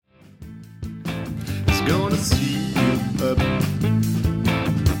he's gonna see you up.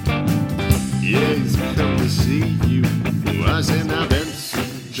 Yeah, he's come to see you. I say now,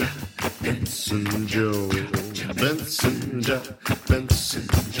 Benson Joe, Benson Joe, Benson Joe, Benson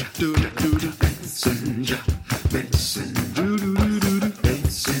Joe, do-do-do-do, Benson Joe, Benson, do-do-do-do-do,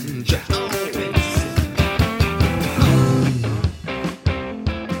 Benson Joe.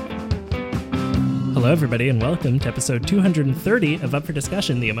 Hello, everybody, and welcome to episode 230 of Up for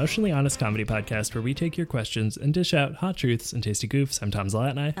Discussion, the emotionally honest comedy podcast where we take your questions and dish out hot truths and tasty goofs. I'm Tom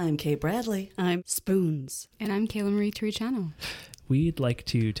Zalatni. I'm Kate Bradley. I'm Spoons. And I'm Kayla Marie Terriciano. We'd like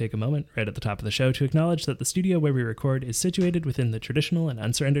to take a moment right at the top of the show to acknowledge that the studio where we record is situated within the traditional and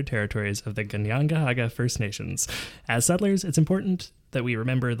unsurrendered territories of the Kanien'kehá:ka First Nations. As settlers, it's important that we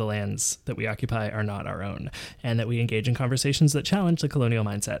remember the lands that we occupy are not our own, and that we engage in conversations that challenge the colonial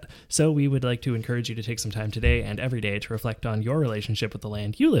mindset. So we would like to encourage you to take some time today and every day to reflect on your relationship with the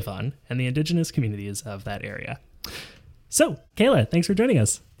land you live on and the indigenous communities of that area. So, Kayla, thanks for joining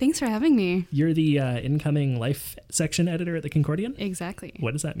us. Thanks for having me. You're the incoming life section editor at the Concordian? Exactly.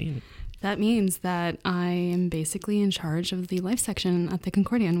 What does that mean? That means that I am basically in charge of the life section at the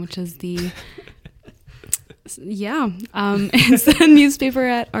Concordian, which is the... it's the newspaper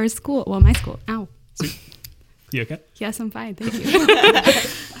at our school. Well, my school. Ow. You okay? Yes, I'm fine. Thank you.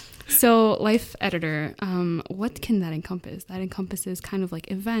 So, life editor, what can that encompass? That encompasses kind of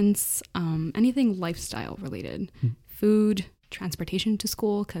like events, anything lifestyle related. Food, transportation to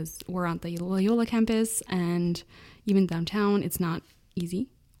school, because we're on the Loyola campus, and even downtown, it's not easy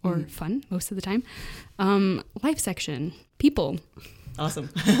or fun most of the time. Life section, people. Awesome.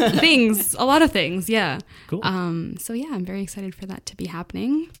 Things, a lot of things, yeah. Cool. So yeah, I'm very excited for that to be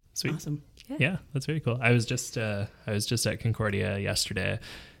happening. Sweet. Awesome. Yeah, that's very cool. I was just at Concordia yesterday.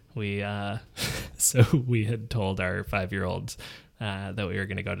 We so we had told our 5-year-olds that we were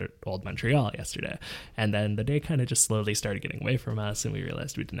going to go to Old Montreal yesterday, and then the day kind of just slowly started getting away from us, and we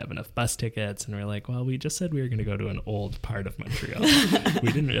realized we didn't have enough bus tickets, and we were like, well, we just said we were going to go to an old part of Montreal.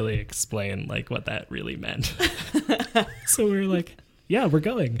 We didn't really explain like what that really meant. So we were like, yeah, we're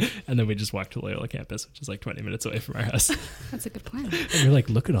going. And then we just walked to Loyola campus, which is like 20 minutes away from our house. That's a good plan. And we're like,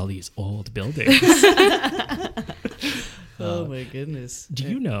 look at all these old buildings. Oh my goodness. Do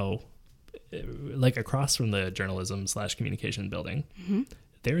you know, like across from the journalism/communication building,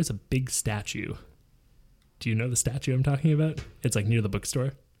 there is a big statue. Do you know the statue I'm talking about? It's like near the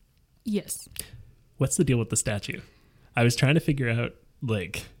bookstore. Yes. What's the deal with the statue? I was trying to figure out,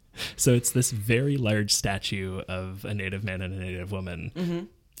 like... So it's this very large statue of a Native man and a Native woman. Mm-hmm.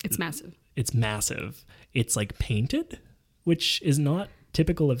 It's massive. It's massive. It's like painted, which is not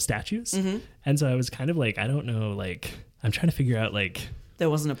typical of statues. Mm-hmm. And so I was kind of like, I don't know, like, I'm trying to figure out, like... There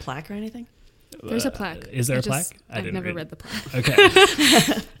wasn't a plaque or anything? There's a plaque. Is there a plaque? I've never read the plaque.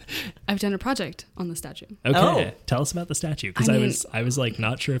 Okay. I've done a project on the statue. Okay. Oh. Tell us about the statue. Because I was like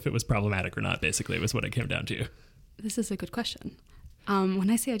not sure if it was problematic or not, basically, was what it came down to. This is a good question. When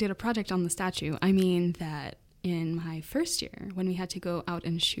I say I did a project on the statue, I mean that in my first year, when we had to go out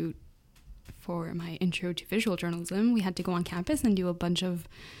and shoot for my intro to visual journalism, we had to go on campus and do a bunch of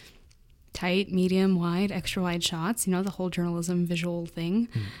tight, medium, wide, extra wide shots, you know, the whole journalism visual thing.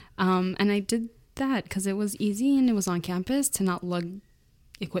 And I did that because it was easy and it was on campus to not lug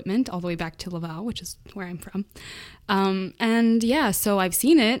equipment all the way back to Laval, which is where I'm from. And yeah, so I've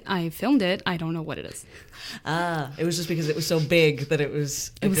seen it, I filmed it, I don't know what it is. It was just because it was so big that it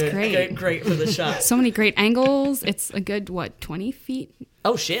was great for the shot. So many great angles. It's a good, 20 feet?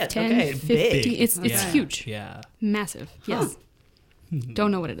 Oh shit, 10, okay, 50. big. It's huge. Yeah. Massive, yes.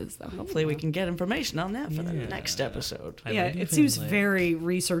 Don't know what it is, though. Hopefully we can get information on that for the next episode. Yeah, it seems very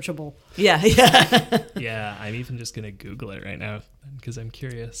researchable. Yeah. Yeah, I'm even just going to Google it right now because I'm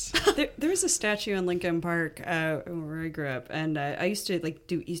curious. There's a statue in Lincoln Park where I grew up, and I used to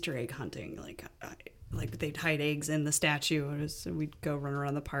do Easter egg hunting. Like they'd hide eggs in the statue, so we'd go run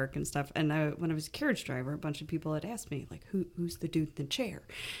around the park and stuff. And when I was a carriage driver, a bunch of people had asked me, like, who's the dude in the chair?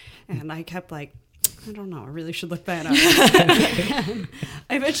 And I kept like, I don't know, I really should look that up.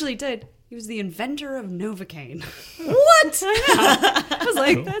 I eventually did. He was the inventor of Novocaine. What? I know. I was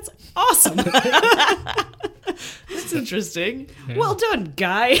like, that's awesome. That's interesting. Yeah. Well done,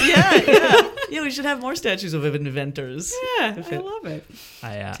 guy. Yeah, we should have more statues of inventors. Yeah, I love it.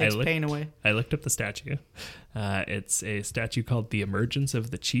 Takes pain away. I looked up the statue. It's a statue called The Emergence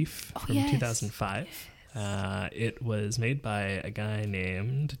of the Chief from 2005. It was made by a guy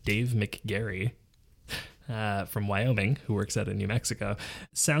named Dave McGarry from Wyoming, who works out in New Mexico.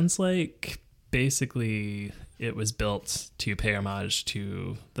 Sounds like basically it was built to pay homage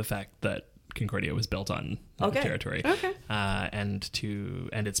to the fact that Concordia was built on Okay. territory. Okay. And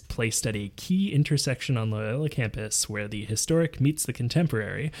its placed at a key intersection on Loyola campus where the historic meets the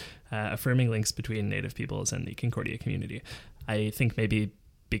contemporary, affirming links between Native peoples and the Concordia community. I think maybe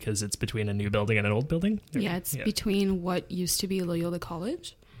because it's between a new building and an old building? Yeah, it's between what used to be Loyola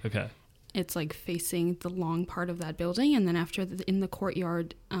College. Okay. It's like facing the long part of that building, and then in the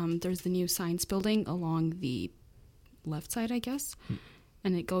courtyard, there's the new science building along the left side, I guess.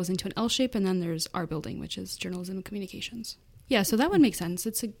 And it goes into an L shape, and then there's our building, which is journalism and communications. Yeah, so that would make sense.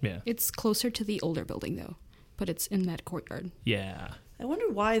 It's closer to the older building though, but it's in that courtyard. Yeah. I wonder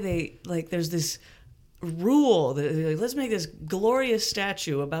why there's this rule that let's make this glorious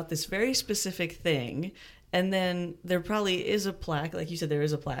statue about this very specific thing. And then there probably is a plaque, like you said, there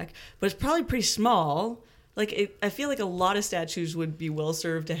is a plaque, but it's probably pretty small. I feel like a lot of statues would be well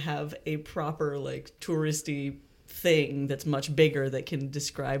served to have a proper, like, touristy thing that's much bigger that can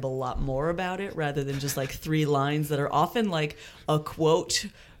describe a lot more about it, rather than just like 3 lines that are often like a quote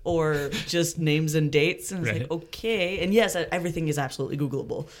or just names and dates. And it's like, okay. And yes, everything is absolutely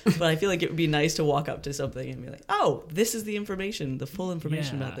Googleable, but I feel like it would be nice to walk up to something and be like, oh, this is the information, the full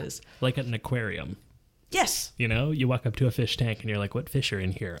information about this. Like at an aquarium. Yes. You know, you walk up to a fish tank and you're like, what fish are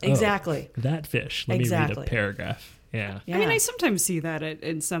in here? Exactly. Oh, that fish. Let me read a paragraph. Yeah. I mean, I sometimes see that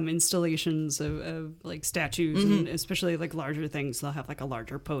in some installations of like statues, and especially like larger things. They'll have like a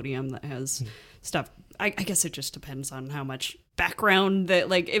larger podium that has stuff. I guess it just depends on how much background that,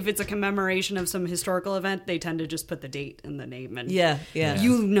 like, if it's a commemoration of some historical event, they tend to just put the date and the name. And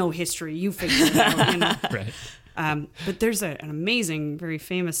you know history, you figure it out. You know? Right. But there's an amazing, very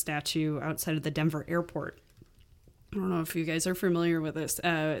famous statue outside of the Denver airport. I don't know if you guys are familiar with this.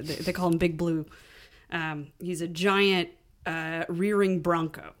 They call him Big Blue. He's a giant rearing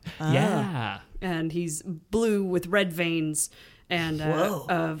bronco. Yeah. And he's blue with red veins and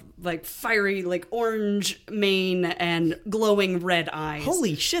like fiery, like orange mane and glowing red eyes.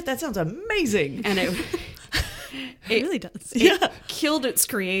 Holy shit, that sounds amazing. And it really does. It killed its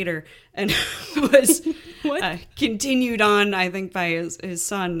creator and was continued on, I think, by his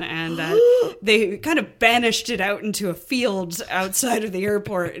son. And they kind of banished it out into a field outside of the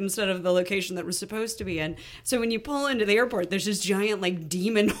airport instead of the location that was supposed to be in. So when you pull into the airport, there's this giant, like,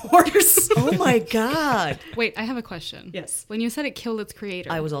 demon horse. Oh my God. Wait, I have a question. Yes. When you said it killed its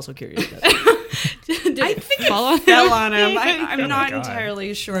creator, I was also curious about that. I think it fell on him. I'm not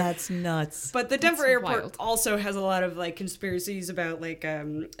entirely sure. That's nuts. But the Denver airport wild. also has a lot of like conspiracies about like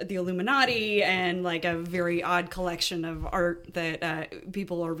the Illuminati and like a very odd collection of art that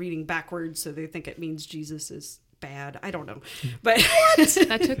people are reading backwards, so they think it means Jesus is bad. I don't know, but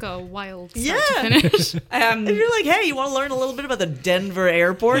that took a wild start to finish. If you're like, hey, you want to learn a little bit about the Denver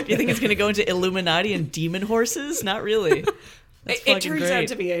airport? You think it's going to go into Illuminati and demon horses? Not really. It turns out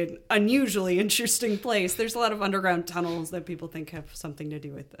to be an unusually interesting place. There's a lot of underground tunnels that people think have something to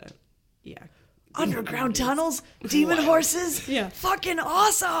do with the, underground tunnels, demon horses. Yeah, fucking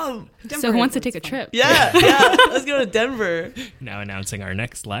awesome. So who wants to take a trip? Yeah, let's go to Denver. Now announcing our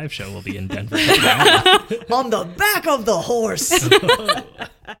next live show will be in Denver. On the back of the horse.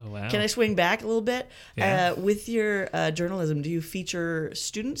 Oh, wow. Can I swing back a little bit? Yeah. With your journalism, do you feature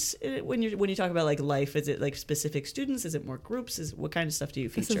students when you talk about like life? Is it like specific students? Is it more groups? What kind of stuff do you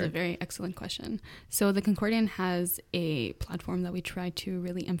feature? This is a very excellent question. So the Concordian has a platform that we try to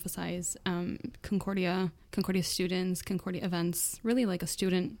really emphasize Concordia students, Concordia events, really like a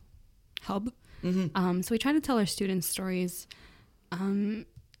student hub. Mm-hmm. So we try to tell our students stories,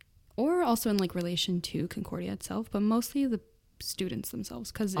 or also in like relation to Concordia itself, but mostly the students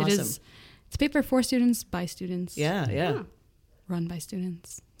themselves, because it's a paper for students by students. Yeah. Run by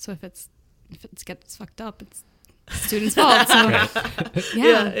students. So if it gets fucked up, it's students' fault. So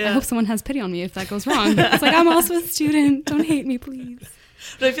I hope someone has pity on me if that goes wrong. It's like, I'm also a student. Don't hate me, please.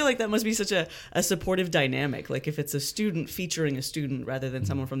 But I feel like that must be such a supportive dynamic. Like if it's a student featuring a student rather than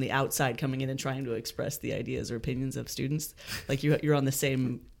someone from the outside coming in and trying to express the ideas or opinions of students, like you're on the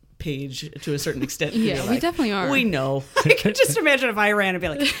same page to a certain extent. Yeah, we definitely are. We know. I could just imagine if I ran and be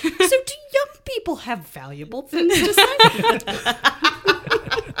like, so do young people have valuable things to say?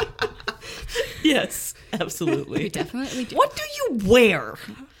 Yes, absolutely. We definitely do. What do you wear?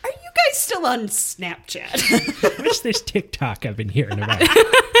 Are you guys still on Snapchat? I wish there's TikTok I've been hearing about.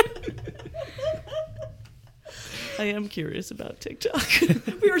 I am curious about TikTok.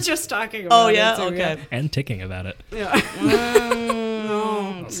 We were just talking about it. Oh, yeah? Okay. And ticking about it. Yeah.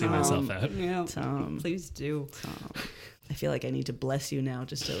 I'll see myself out. Yeah. Tom. Please do. Tom. I feel like I need to bless you now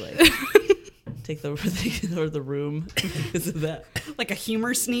just to like take the room because of that. Like a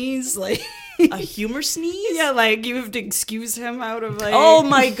humor sneeze? Like A humor sneeze? Yeah, like you have to excuse him out of like. Oh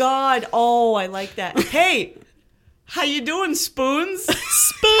my God. Oh, I like that. Hey, how you doing, Spoons?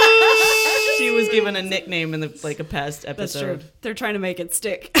 Spoons. She was given a nickname in a past episode. That's true. They're trying to make it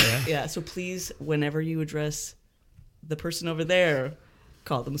stick. Yeah. So please, whenever you address the person over there,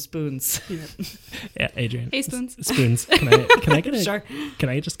 call them Spoons. Yeah, Adrian. Hey, Spoons. Spoons. Can I get a Sure. Can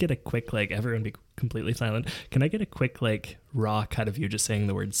I just get a quick everyone be completely silent? Can I get a quick raw cut of you just saying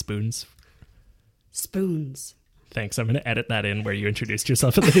the word spoons? Spoons. Thanks. I'm going to edit that in where you introduced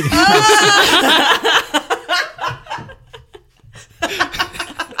yourself at the beginning.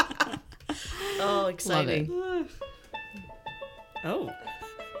 Oh, exciting. Oh.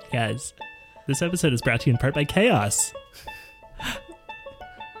 Guys, this episode is brought to you in part by Chaos.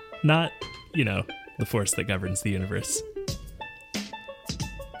 Not, the force that governs the universe.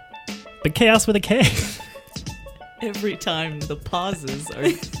 But Chaos with a K. Every time the pauses are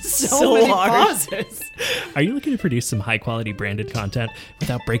So many hard. pauses. Are you looking to produce some high-quality branded content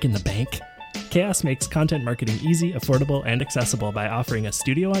without breaking the bank? Chaos makes content marketing easy, affordable, and accessible by offering a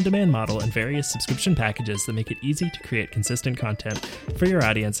studio-on-demand model and various subscription packages that make it easy to create consistent content for your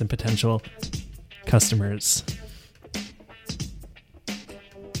audience and potential customers.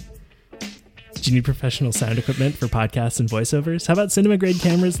 Do you need professional sound equipment for podcasts and voiceovers? How about cinema-grade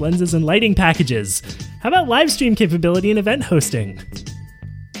cameras, lenses, and lighting packages? How about live stream capability and event hosting?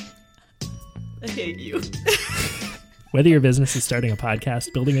 I hate you. Whether your business is starting a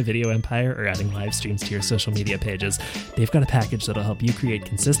podcast, building a video empire, or adding live streams to your social media pages, they've got a package that'll help you create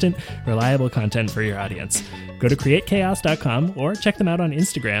consistent, reliable content for your audience. Go to createchaos.com or check them out on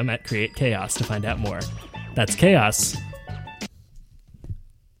Instagram at createchaos to find out more. That's chaos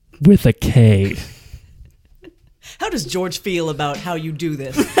with a K. How does George feel about how you do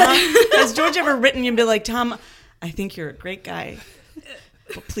this? Huh? Has George ever written you and been like, Tom, I think you're a great guy,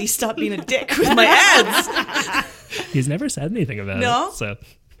 but please stop being a dick with my ads? He's never said anything about No? it. So,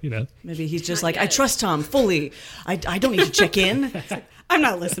 Maybe he's just like, I trust Tom fully. I don't need to check in. I'm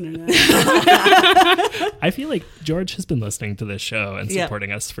not listening to that. I feel like George has been listening to this show and Yeah.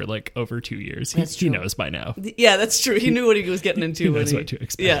 supporting us for over 2 years. That's He true. knows by now. Yeah, that's true. He knew what he was getting into. He when knows what to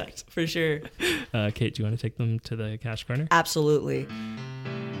expect. Yeah, for sure. Kate, do you want to take them to the cash corner? Absolutely.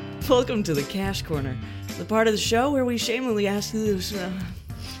 Welcome to the Cash Corner, the part of the show where we shamelessly ask you this.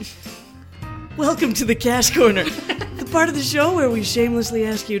 Welcome to the Cash Corner, the part of the show where we shamelessly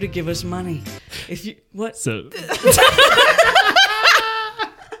ask you to give us money. If you what? So,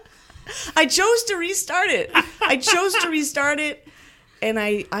 I chose to restart it. And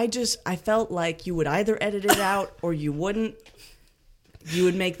I felt like you would either edit it out or you wouldn't. You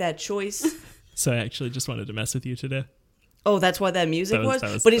would make that choice. I actually just wanted to mess with you today. Oh, that's what that music That was?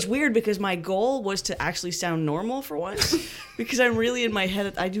 was But it's weird because my goal was to actually sound normal for once. Because I'm really in my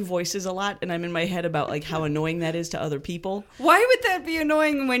head. I do voices a lot, and I'm in my head about how annoying that is to other people. Why would that be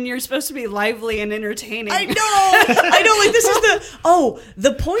annoying when you're supposed to be lively and entertaining? I know. Like, this is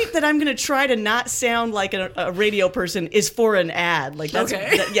the point that I'm going to try to not sound like a radio person is for an ad. Like, that's,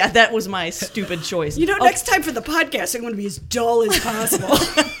 Okay. that was my stupid choice. Next time for the podcast, I'm going to be as dull as possible.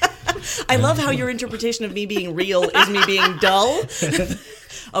 I love how your interpretation of me being real is me being dull.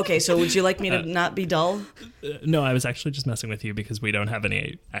 Okay, so would you like me to not be dull? No, I was actually just messing with you because we don't have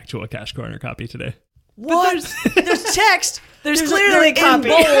any actual Cash Corner copy today. What? There's text. There's clearly in copy.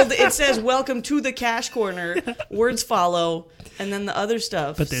 bold. It says "Welcome to the Cash Corner." Words follow, and then the other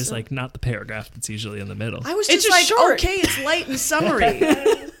stuff. But there's not the paragraph that's usually in the middle. I was It's just just short. okay, it's light and summary.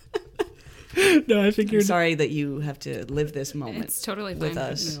 No, I I'm figured sorry that you have to live this moment It's totally with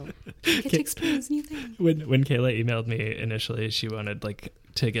fine. us. I get to experience new things. when Kayla emailed me initially, she wanted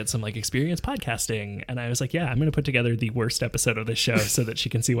to get some experience podcasting, and I was like, yeah, I'm going to put together the worst episode of the show so that she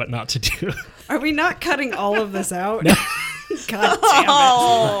can see what not to do. Are we not cutting all of this out? God damn it.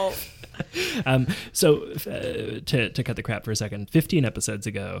 Oh, To cut the crap for a second, 15 episodes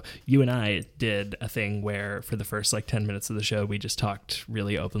ago, you and I did a thing where for the first 10 minutes of the show, we just talked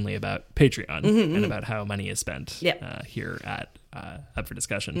really openly about Patreon and about how money is spent here at Up for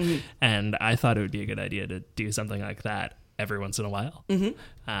Discussion. And I thought it would be a good idea to do something like that every once in a while.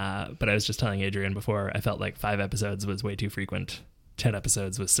 But I was just telling Adrian before, I felt like 5 episodes was way too frequent. 10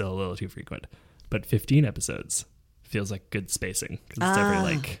 episodes was still a little too frequent. But 15 episodes feels like good spacing because it's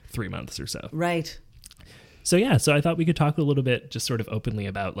every 3 months or so. right. So I thought we could talk a little bit just sort of openly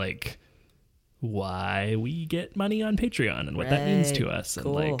about why we get money on Patreon and what that means to Right. us.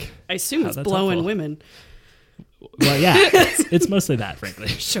 Cool. And I assume How it's that's blowing helpful. women. well, yeah, it's mostly that, frankly.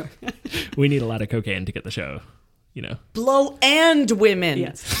 Sure. We need a lot of cocaine to get the show, Blow and women.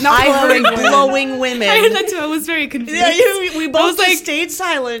 Yes. Not Not I heard blowing women. blowing women. That's why I was very confused. Yeah, we both was like- stayed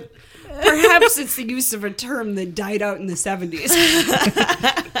silent. Perhaps it's the use of a term that died out in the 70s.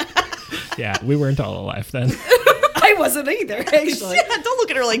 Yeah, we weren't all alive then. I wasn't either, actually. Yeah, don't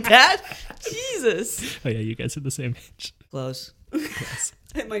look at her like that. Jesus. Oh yeah, you guys are the same age. Close. Yes.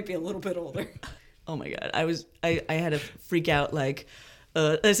 I might be a little bit older. Oh my god, I had to freak out. Like,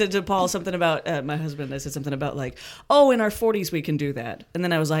 I said to Paul something about my husband. I said something about like, oh, in our 40s we can do that, and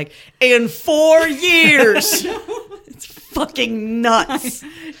then I was like, in 4 years. It's fucking nuts.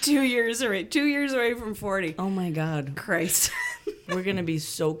 2 years away. 2 years away from 40. Oh my god, Christ. we're gonna be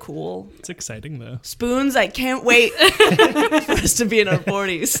so cool. It's exciting though. Spoons, I can't wait for us to be in our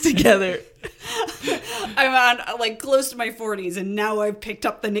 40s together. I'm on like close to my 40s, and now I've picked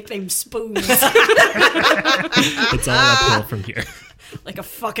up the nickname Spoons It's all uphill from here. like a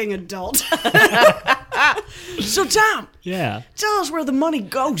fucking adult. So Tom, Yeah. tell us where the money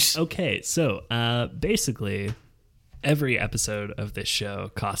goes. Okay, so basically, every episode of this show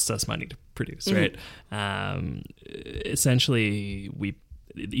costs us money to produce, right? Essentially,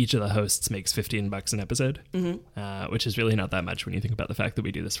 each of the hosts makes $15 an episode, which is really not that much when you think about the fact that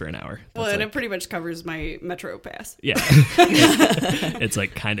we do this for an hour. Well, That's and like- it pretty much covers my Metro pass. yeah, it's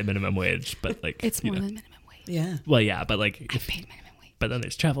like kind of minimum wage, but like It's you more know. than minimum wage. Yeah. Well, yeah, but like I paid minimum wage. but then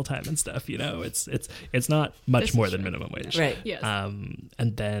there's travel time and stuff. You know, it's not much This more is than true. minimum wage, Right. Yes.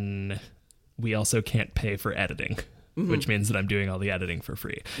 And then we also can't pay for editing, which means that I'm doing all the editing for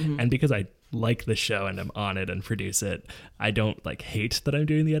free. And because I like the show and I'm on it and produce it, I don't like hate that I'm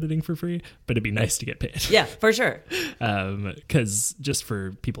doing the editing for free, but it'd be nice to get paid. Yeah, for sure. Because just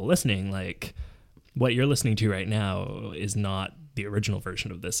for people listening, like what you're listening to right now is not the original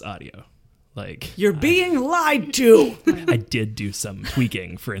version of this audio. Like You're being lied to. I did do some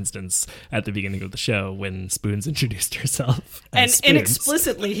tweaking, for instance, at the beginning of the show when Spoons introduced herself. And as Spoons.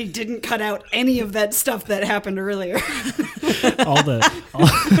 inexplicitly, he didn't cut out any of that stuff that happened earlier.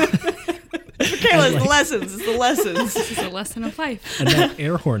 Kayla, it's the lessons. It's the lessons. This is a lesson of life. And that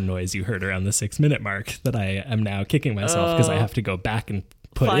air horn noise you heard around the 6-minute mark that I am now kicking myself because I have to go back and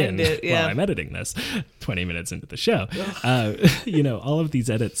put Find in it, yeah. while I'm editing this 20 minutes into the show. All of these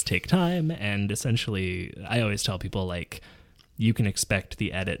edits take time, and essentially I always tell people like you can expect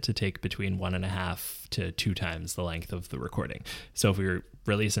the edit to take between 1.5 to 2 times the length of the recording. So if we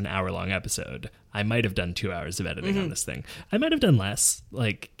release an hour-long episode, I might have done 2 hours of editing on this thing. I might have done less.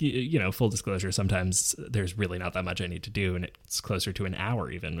 Like, full disclosure, sometimes there's really not that much I need to do, and it's closer to an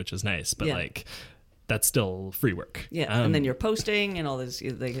hour even, which is nice. But Yeah. like, that's still free work. Yeah, and then you're posting and all this,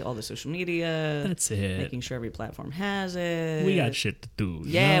 like, all the social media. That's it. Making sure every platform has it. We got shit to do. you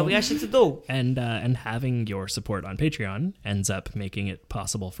Yeah, know? we got shit to do. And having your support on Patreon ends up making it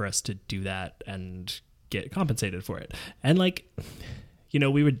possible for us to do that and get compensated for it. And like,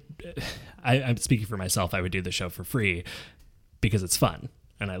 we would. I'm speaking for myself. I would do the show for free because it's fun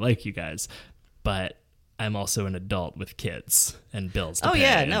and I like you guys, but I'm also an adult with kids and bills to Oh, pay.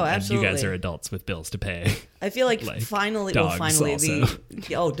 yeah, no, and you guys absolutely. are adults with bills to pay. I feel like, Like finally, dogs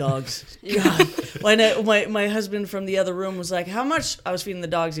dogs. God, when my husband from the other room was like, "How much?" I was feeding the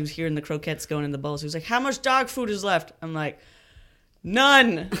dogs. He was hearing the croquettes going in the bowls. He was like, "How much dog food is left?" I'm like,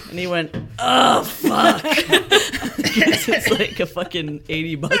 "None." And he went, "Oh fuck!" It's like a fucking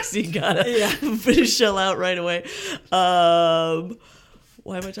 $80 you gotta shell out right away.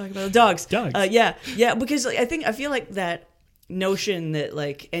 Why am I talking about dogs? Dogs. Yeah, because like, I feel like that notion that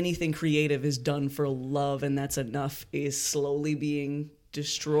like anything creative is done for love and that's enough is slowly being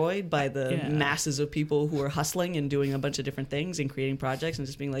destroyed by the Yeah. masses of people who are hustling and doing a bunch of different things and creating projects and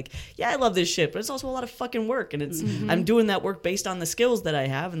just being like, yeah, I love this shit, but it's also a lot of fucking work, and it's I'm doing that work based on the skills that I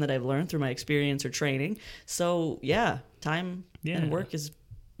have and that I've learned through my experience or training. So yeah, time Yeah. and work is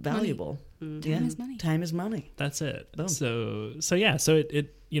valuable. Time is money. Time is money. That's it. Boom. So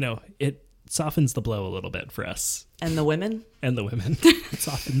it it softens the blow a little bit for us And the women? and the women. It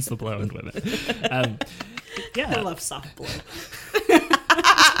softens the blow and women. Yeah, I love soft blow.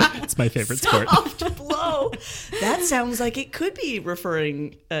 it's my favorite sport. Soft blow. That sounds like it could be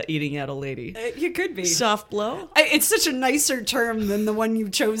referring eating out a lady. You could be. Soft blow? It's such a nicer term than the one you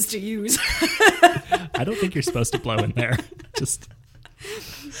chose to use. I don't think you're supposed to blow in there. Just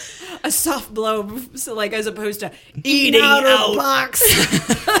A soft blow, so like as opposed to Eating out out. of box.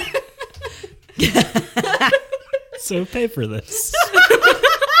 so pay for this.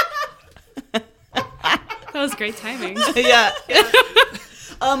 That was great timing. Yeah.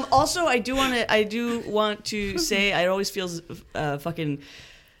 Also, I do want to say, it always feels fucking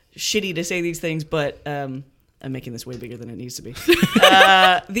shitty to say these things, but I'm making this way bigger than it needs to be.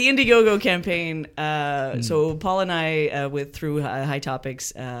 The Indiegogo campaign. So Paul and I, through High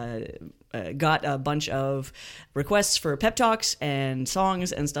Topics, got a bunch of requests for pep talks and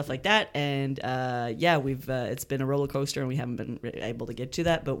songs and stuff like that. And we've it's been a roller coaster, and we haven't been able to get to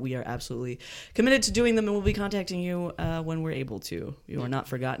that, but we are absolutely committed to doing them, and we'll be contacting you when we're able to. You are not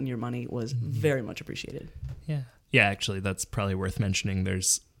forgotten. Your money was very much appreciated. Yeah, actually, that's probably worth mentioning.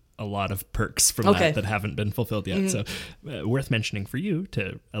 There's a lot of perks from Okay. that haven't been fulfilled yet. So worth mentioning for you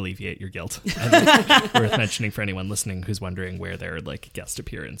to alleviate your guilt. And worth mentioning for anyone listening who's wondering where their like guest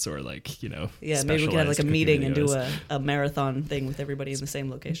appearance or like, Yeah, maybe we could have like a meeting and do a marathon thing with everybody in the same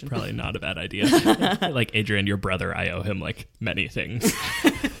location. Probably not a bad idea. Like Adrian, your brother, I owe him like many things.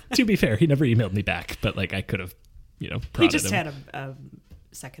 To be fair, he never emailed me back, but like I could have, He prodded just him. had a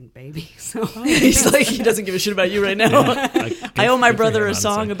second baby, so He's like, he doesn't give a shit about you right now. I owe my good for brother him, a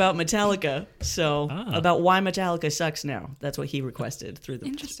song honestly. about Metallica, about why Metallica sucks now. That's what he requested through the.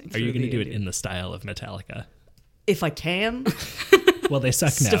 Interesting. Are you going to do it in the style of Metallica? If I can. Well, they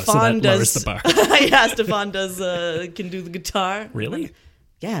suck now, so Stefan that lowers does. the bar. Yeah, Stefan does. Can do the guitar. Really?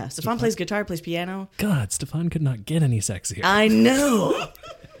 Yeah, Stefan plays guitar, plays piano. God, Stefan could not get any sexier. I know.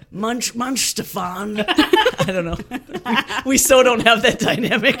 Munch, Stefan. I don't know. We so don't have that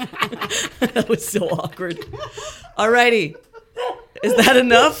dynamic. That was so awkward. Alrighty. Is that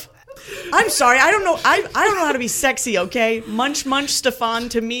enough? I'm sorry. I don't know. I don't know how to be sexy, okay? Munch, Stefan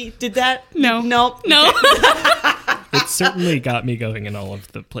to me. Did that? No. Nope. No. It certainly got me going in all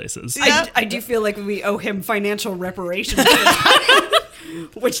of the places. Yeah. I do feel like we owe him financial reparations,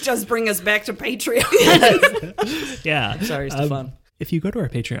 which does bring us back to Patreon. Yeah. Sorry, Stefan. If you go to our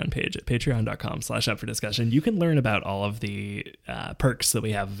Patreon page at patreon.com/upfordiscussion, you can learn about all of the perks that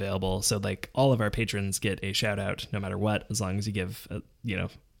we have available. So like all of our patrons get a shout out no matter what, as long as you give,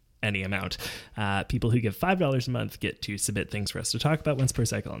 any amount. People who give $5 a month get to submit things for us to talk about once per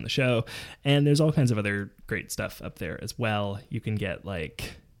cycle on the show. And there's all kinds of other great stuff up there as well. You can get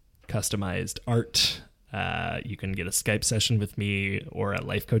like customized art. You can get a Skype session with me or a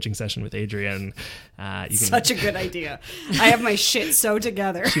life coaching session with Adrian. You can, Such a good idea. I have my shit so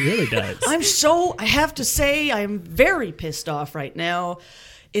together. she really does. I have to say, I'm very pissed off right now.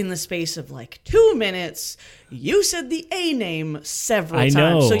 In the space of like 2 minutes, you said the A name several I times.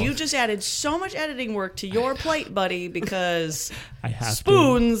 know. So you just added so much editing work to your plate, buddy, because I have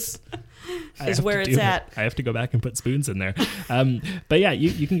spoons I is have where to it's do it. at. I have to go back and put spoons in there. But yeah,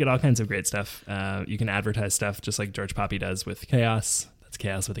 you can get all kinds of great stuff. You can advertise stuff just like George Poppy does with Chaos. That's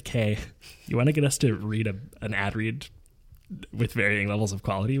Chaos with a K. You want to get us to read an ad read with varying levels of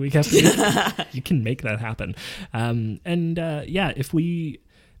quality week after week? You can make that happen. If we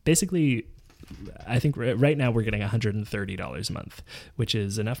basically, I think right now we're getting $130 a month, which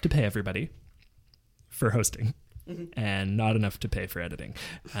is enough to pay everybody for hosting. And not enough to pay for editing.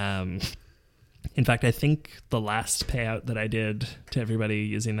 In fact, I think the last payout that I did to everybody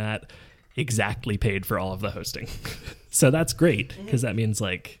using that exactly paid for all of the hosting. So that's great because that means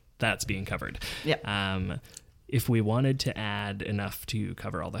like that's being covered. Yeah. If we wanted to add enough to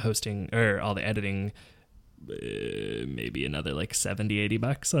cover all the hosting or all the editing, maybe another like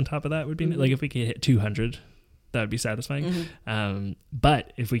 $70-$80 on top of that would be like if we could hit 200. That would be satisfying.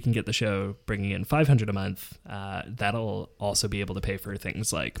 But if we can get the show bringing in $500 a month, that'll also be able to pay for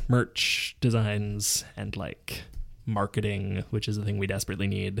things like merch designs and like marketing, which is the thing we desperately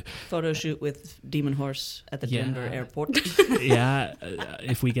need. Photo shoot with Demon Horse at the Denver airport. Yeah.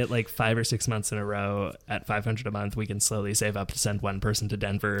 If we get like 5 or 6 months in a row at $500 a month, we can slowly save up to send one person to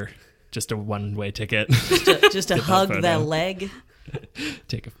Denver, just a one-way ticket. Just to Get that hug photo. that leg.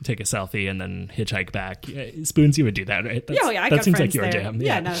 Take a selfie and then hitchhike back. Spoons, you would do that, right? Yeah, I that got seems friends like your there. jam.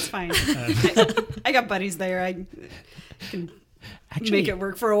 Yeah, no, it's fine. I got buddies there. I can make it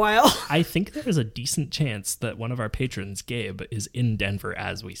work for a while. I think there is a decent chance that one of our patrons, Gabe, is in Denver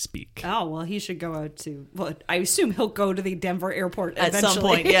as we speak. Oh, well, he should go out to, well, I assume he'll go to the Denver airport At eventually. some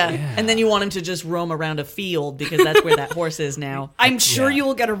point, yeah. And then you want him to just roam around a field because that's where that horse is now. I'm sure Yeah. you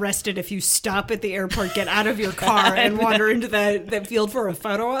will get arrested if you stop at the airport, get out of your car, and wander into that field for a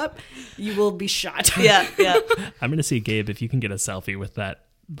photo op. You will be shot. Yeah. I'm going to see, Gabe, if you can get a selfie with that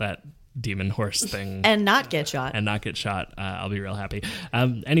demon horse thing And not get shot. and not get shot. I'll be real happy.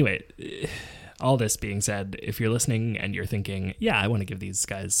 Anyway, all this being said, if you're listening and you're thinking, yeah, I want to give these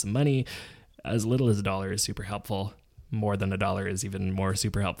guys some money, as little as $1 is super helpful. More than $1 is even more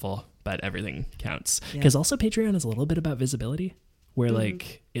super helpful, but everything counts. Because also Patreon is a little bit about visibility. where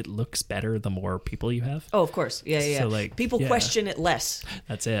like it looks better the more people you have. Oh, of course. Yeah. So, like, people yeah. question it less.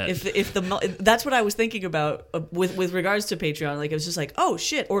 That's it. That's what I was thinking about with regards to Patreon. Like, it was just like, oh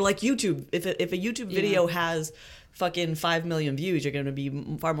shit, or like YouTube. If a YouTube video has fucking 5 million views, you're going to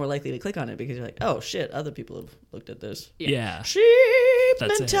be far more likely to click on it because you're like, oh shit, other people have looked at this. yeah. Sheep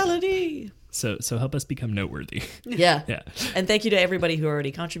That's mentality. So help us become noteworthy. Yeah. Yeah. And thank you to everybody who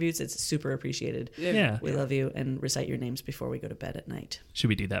already contributes. It's super appreciated. Yeah. We love you, and recite your names before we go to bed at night. Should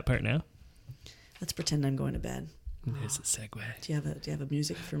we do that part now? Let's pretend I'm going to bed. There's a segue. Do you have a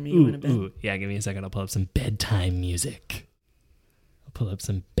music for me going to bed? Ooh, yeah, give me a second. I'll pull up some bedtime music. I'll pull up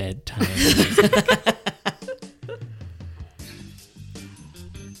some bedtime music.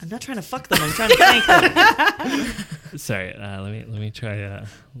 I'm not trying to fuck them. I'm trying to thank them. Sorry, let me try.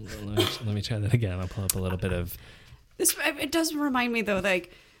 Let me try that again. I'll pull up a little bit of. This it does remind me though,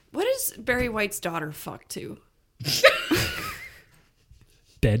 like, what is Barry White's daughter fuck to?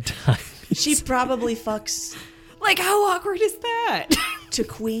 Bedtime. She probably fucks Like, how awkward is that? to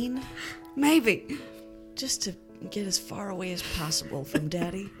Queen Maybe. just to get as far away as possible from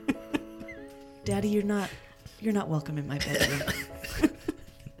Daddy. Daddy, you're not welcome in my bedroom.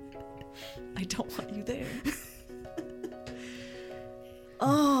 I don't want you there.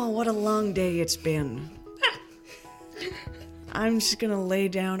 Oh, what a long day it's been. I'm just gonna lay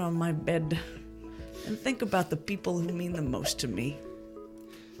down on my bed and think about the people who mean the most to me.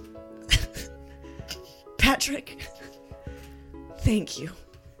 Patrick, thank you.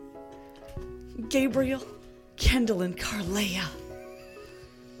 Gabriel, Kendall, and Carlea,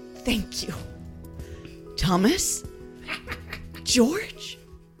 thank you. Thomas, George,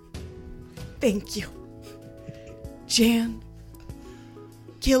 thank you. Jan,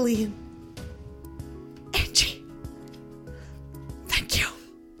 Gillian, Angie, thank you.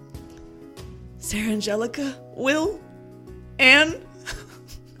 Sarah Angelica, Will, Anne,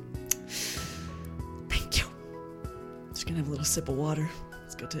 thank you. Just gonna have a little sip of water.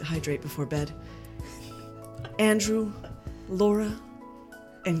 It's good to hydrate before bed. Andrew, Laura,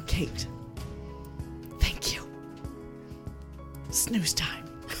 and Kate, thank you. Snooze time.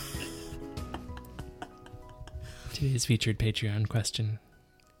 Today's featured Patreon question,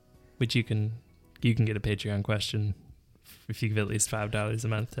 which you can get a Patreon question if you give at least $5 a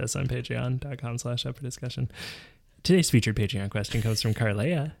month to us on patreon.com/upfordiscussion. Today's featured Patreon question comes from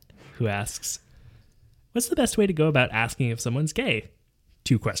Carlea, who asks, what's the best way to go about asking if someone's gay?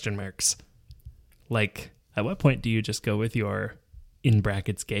 2 question marks. Like, at what point do you just go with your, in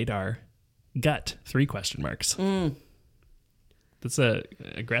brackets, gaydar, gut? 3 question marks. That's a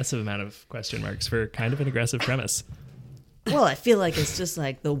aggressive amount of question marks for kind of an aggressive premise. Well, I feel like it's just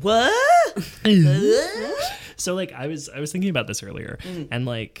like the what? So like I was thinking about this earlier, and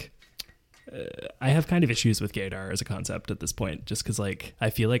like I have kind of issues with gaydar as a concept at this point, just because like I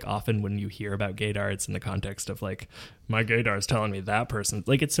feel like often when you hear about gaydar, it's in the context of like my gaydar is telling me that person.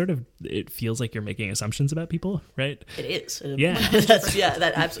 Like it's sort of, it feels like you're making assumptions about people, right? It is. Yeah.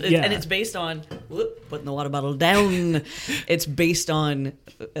 That absolutely. Yeah. And it's based on putting the water bottle down. It's based on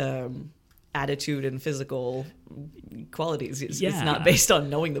attitude and physical qualities. It's not based on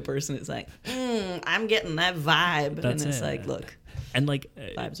knowing the person. It's like, I'm getting that vibe, That's and it's it. like, look, And like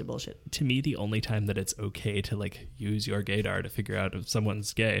vibes are bullshit. to me, the only time that it's okay to like use your gaydar to figure out if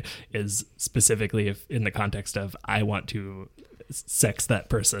someone's gay is specifically if in the context of I want to sex that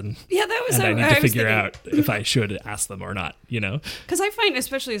person. Yeah, that was And I what need to was figure thinking. out if I should ask them or not, you know? Because I find,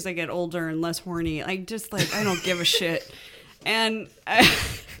 especially as I get older and less horny, I just like, I don't give a shit. And I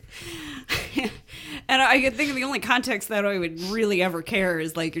think the only context that I would really ever care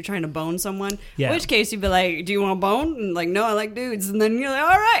is like you're trying to bone someone. Yeah. In which case you'd be like, do you want to bone? And like, no, I like dudes. And then you're like, all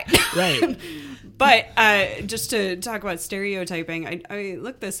right. Right. But just to talk about stereotyping, I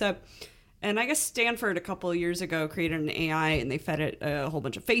looked this up. And I guess Stanford a couple of years ago created an AI, and they fed it a whole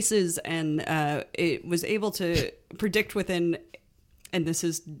bunch of faces, and it was able to predict within, and this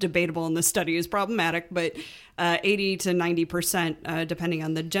is debatable and this study is problematic, but 80 to 90%, depending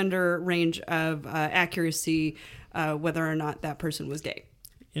on the gender range of accuracy, whether or not that person was gay.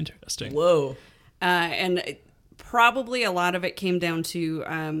 Interesting. Whoa. And probably a lot of it came down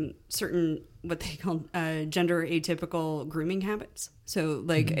to certain what they call gender atypical grooming habits. So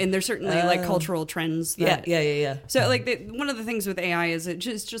like, and there's certainly like cultural trends. That, Yeah. So like one of the things with AI is it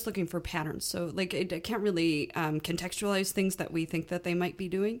just looking for patterns. So like it can't really contextualize things that we think that they might be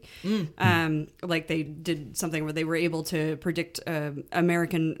doing. Like they did something where they were able to predict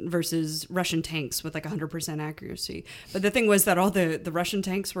American versus Russian tanks with like 100% accuracy. But the thing was that all the Russian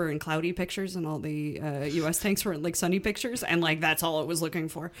tanks were in cloudy pictures and all the US tanks were in like sunny pictures. And like that's all it was looking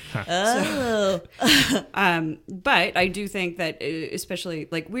for. So Oh. But I do think that, especially,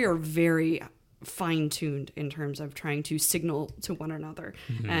 like, we are very fine-tuned in terms of trying to signal to one another,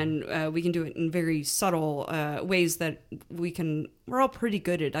 and we can do it in very subtle ways that we're all pretty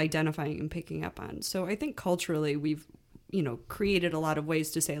good at identifying and picking up on. So I think culturally we've, created a lot of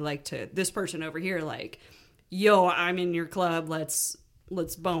ways to say, like, to this person over here, like, yo, I'm in your club, let's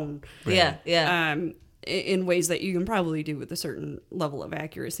bone. Yeah, yeah. In ways that you can probably do with a certain level of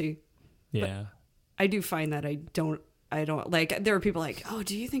accuracy. Yeah. I do find that I don't like, there are people like, oh,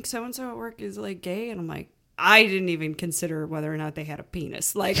 do you think so and so at work is, like, gay? And I'm like, I didn't even consider whether or not they had a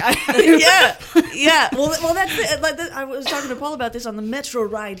penis. Like, yeah. Well, that's I was talking to Paul about this on the metro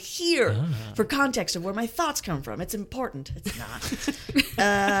ride here for context of where my thoughts come from. It's important. It's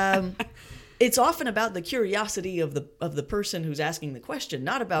not. It's often about the curiosity of the person who's asking the question,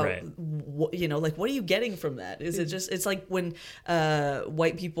 not about what are you getting from that? Is it just, it's like when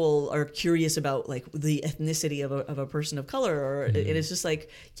white people are curious about, like, the ethnicity of a person of color, or it is just like,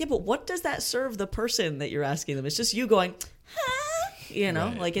 yeah, but what does that serve the person that you're asking them? It's just you going,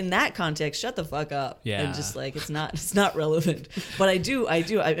 huh? Like, in that context, shut the fuck up. Yeah. And just, like, it's not relevant. But I do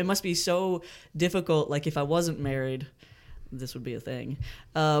it must be so difficult. Like, if I wasn't married, this would be a thing.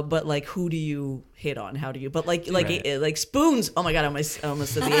 But, like, who do you hit on? How do you? But like Spoons. Oh my god, I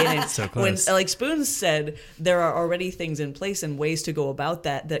almost said the A name. So close. When Spoons said there are already things in place and ways to go about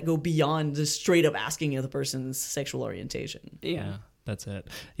that go beyond just straight up asking the person's sexual orientation. Yeah, that's it.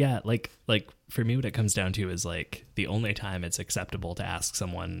 Yeah, like for me, what it comes down to is, like, the only time it's acceptable to ask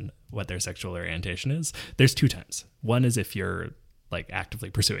someone what their sexual orientation is, there's two times. One is if you're, like, actively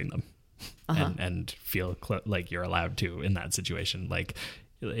pursuing them. And feel like you're allowed to in that situation. Like,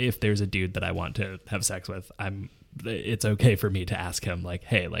 if there's a dude that I want to have sex with, it's okay for me to ask him, like,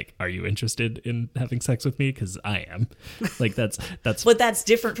 hey, like, are you interested in having sex with me? Because I am. Like, that's. But that's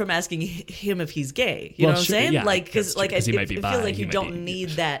different from asking him if he's gay. You know what I'm saying? Yeah, like, because I he might be feel bi, like you he might don't be- need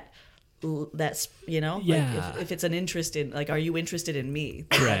that. That's Yeah. Like, if it's an interest in, like, are you interested in me?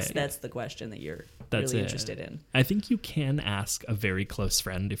 That's the question that you're really interested in. I think you can ask a very close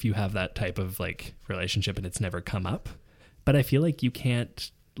friend if you have that type of, like, relationship and it's never come up. But I feel like you can't,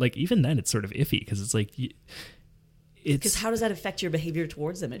 like, even then it's sort of iffy because it's like, because how does that affect your behavior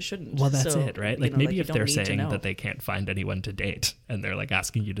towards them? It shouldn't. Well, that's it, right? Like, maybe you if don't they're need to saying know. that they can't find anyone to date and they're, like,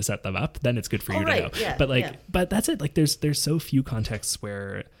 asking you to set them up, then it's good for you right, to know. yeah, but, like, yeah. but that's it. Like, there's so few contexts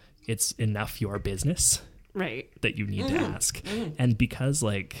where it's enough your business right. that you need to ask. And because,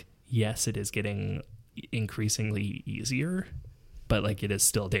 like, yes, it is getting increasingly easier, but, like, it is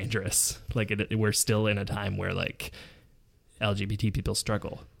still dangerous. Like, we're still in a time where, like, LGBT people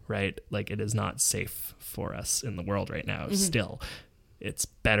struggle, right? Like, it is not safe for us in the world right now. Still, it's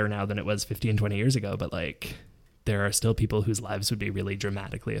better now than it was 15, 20 years ago, but, like, there are still people whose lives would be really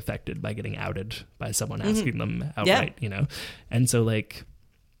dramatically affected by getting outed by someone asking them outright, And so, like,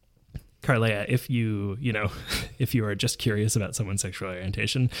 Carlea, if you are just curious about someone's sexual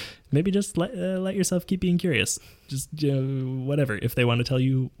orientation, maybe just let yourself keep being curious. Just whatever. If they want to tell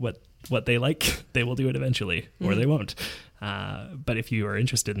you what they like, they will do it eventually, or they won't. But if you are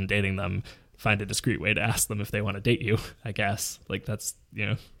interested in dating them, find a discreet way to ask them if they want to date you, I guess. Like, that's,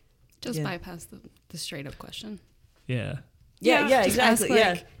 Just bypass the straight up question. Yeah. Yeah, Just exactly.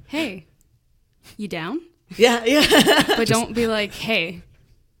 ask, like, hey, you down? Yeah. But don't be like, hey,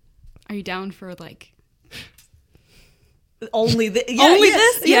 are you down for, like, Only this?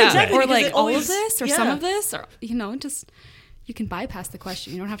 Yeah, exactly. or because like it all always- of this or some yeah. of this, or just you can bypass the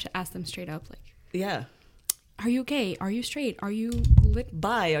question. You don't have to ask them straight up, like, Yeah. are you gay? Are you straight? Are you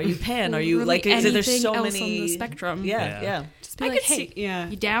Bi? Are you pan? Are you Really like? There's anything so else many on the spectrum? Yeah. just be I like, could hey, see- yeah.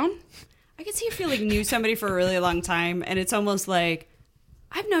 you down? I could see if you, like, knew somebody for a really long time, and it's almost like,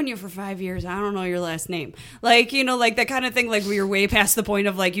 I've known you for 5 years. I don't know your last name. Like, like that kind of thing, like, where you're way past the point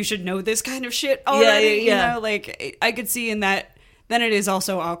of, like, you should know this kind of shit already. Yeah. Like, I could see in that. Then it is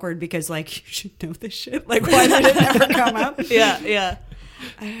also awkward because, like, you should know this shit. Like, why did it never come up? Yeah.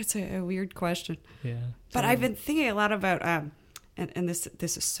 It's a weird question. Yeah. But I've been thinking a lot about, and this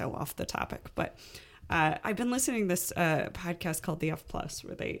is so off the topic, but I've been listening to this podcast called The F Plus,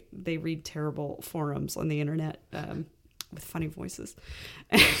 where they read terrible forums on the internet with funny voices,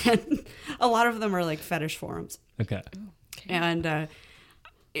 and a lot of them are like fetish forums. Okay. And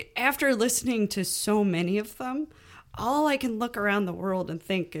after listening to so many of them, all I can look around the world and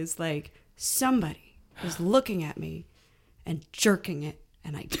think is, like, somebody is looking at me and jerking it,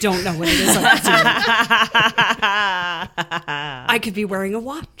 and I don't know what it is I'm doing. I could be wearing a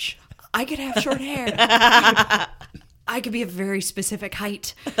watch. I could have short hair. I could be a very specific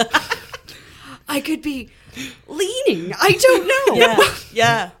height. I could be leaning. I don't know.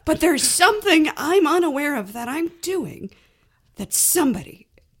 Yeah. But there's something I'm unaware of that I'm doing that somebody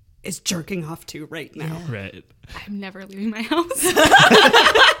is jerking off to right now. Right. I'm never leaving my house.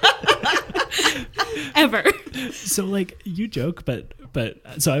 Ever. So like you joke, but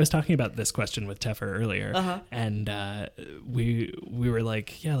so I was talking about this question with Teffer earlier, and we were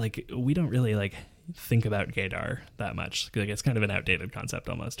like, yeah, like we don't really like think about gaydar that much. Like it's kind of an outdated concept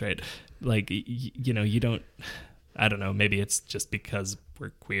almost, right? Like you know, you don't. I don't know, maybe it's just because we're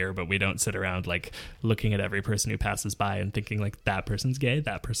queer, but we don't sit around like looking at every person who passes by and thinking like that person's gay,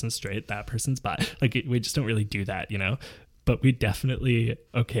 that person's straight, that person's bi. Like we just don't really do that, you know? But we definitely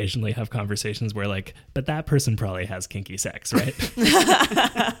occasionally have conversations where like, but that person probably has kinky sex, right?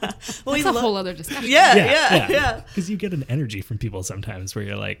 Well, That's a whole other discussion. Yeah. Because you get an energy from people sometimes where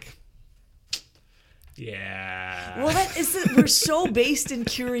you're like, yeah. Well, that is we're so based in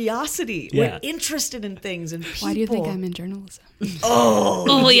curiosity. Yeah. We're interested in things and people. Why do you think I'm in journalism?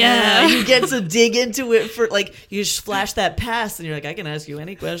 Oh yeah. You get to dig into it for like you just flash that past and you're like, I can ask you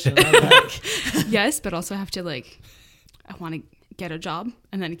any question I like. Yes, but also have to like, I want to get a job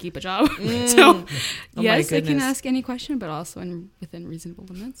and then keep a job. So yes, I can goodness. ask any question, but also within reasonable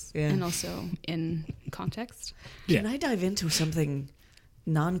limits and also in context. Can I dive into something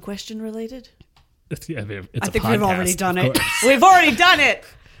non-question related? Yeah, it's I a think we've podcast, already done of it. course. We've already done it.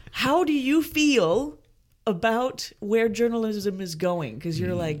 How do you feel about where journalism is going? Because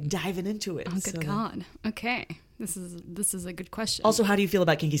you're like diving into it. Oh, good So- God. Okay. This is a good question. Also, how do you feel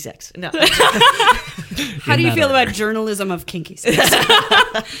about kinky sex? No. How do you that feel order. about journalism of kinky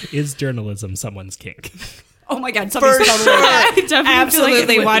sex? Is journalism someone's kink? Oh my God, somebody's For totally I definitely feel like it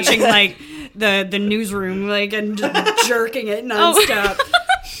absolutely would be. watching like the newsroom like and just jerking it nonstop.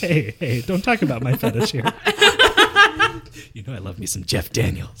 Hey, don't talk about my fetish here. You know I love me some Jeff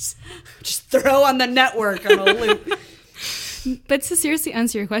Daniels. Just throw on the network on a loop. But to seriously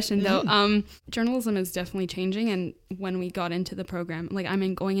answer your question, though, journalism is definitely changing. And when we got into the program, like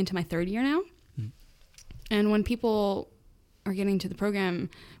going into my third year now, and when people are getting into the program,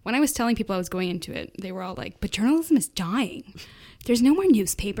 when I was telling people I was going into it, they were all like, "But journalism is dying. There's no more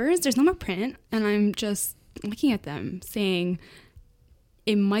newspapers. There's no more print." And I'm just looking at them, saying,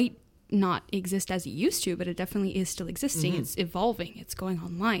 "It might not exist as it used to, but it definitely is still existing. It's evolving. It's going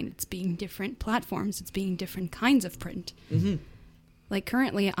online. It's being different platforms. It's being different kinds of print." Like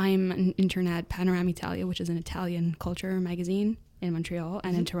currently, I'm an intern at Panorama Italia, which is an Italian culture magazine in Montreal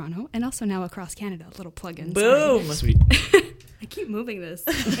and in Toronto, and also now across Canada. A little plug-in. Boom. Sweet. I keep moving this.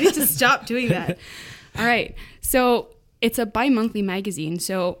 I need to stop doing that. All right. So it's a bi-monthly magazine.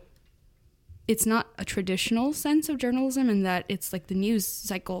 So it's not a traditional sense of journalism in that it's like the news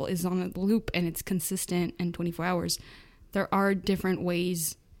cycle is on a loop and it's consistent and 24 hours. There are different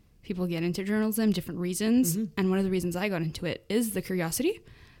ways people get into journalism, different reasons. And one of the reasons I got into it is the curiosity.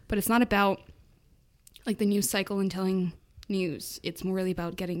 But it's not about like the news cycle and telling news. It's more really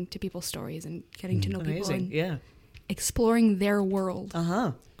about getting to people's stories and getting to know people Amazing. and Yeah. exploring their world.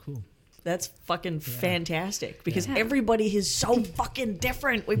 Cool. That's fucking fantastic because everybody is so fucking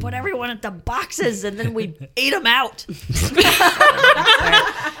different. We put everyone into boxes and then we ate them out.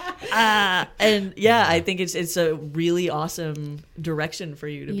 And yeah, I think it's a really awesome direction for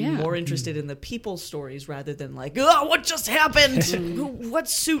you to be Yeah. more interested in the people's stories rather than like, oh, what just happened? What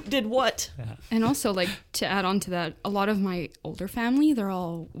suit did what? And also, like, to add on to that, a lot of my older family, they're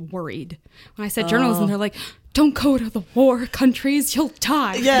all worried. When I said journalism, they're like, don't go to the war countries, you'll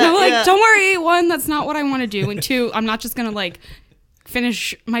die. Yeah, and I'm like, yeah. don't worry. One, that's not what I want to do. And two, I'm not just going to, like,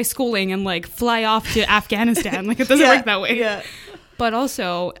 finish my schooling and, like, fly off to Afghanistan. Like, it doesn't work that way. Yeah. But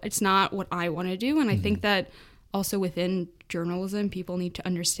also, it's not what I want to do. And I think that also within journalism, people need to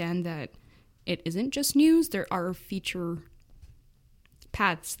understand that it isn't just news. There are feature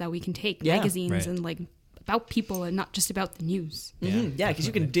paths that we can take, Yeah, magazines right. and like about people and not just about the news. Yeah, because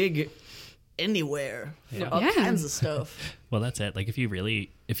you can dig anywhere for all Yeah. kinds of stuff. Well, that's it. Like if you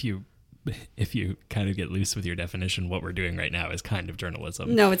kind of get loose with your definition, what we're doing right now is kind of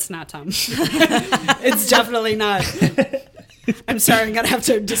journalism. No, it's not, Tom. It's definitely not. I'm sorry, I'm gonna have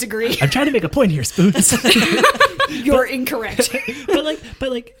to disagree. I'm trying to make a point here, Spoons. You're incorrect. but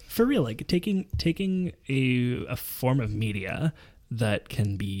like for real, like taking a form of media that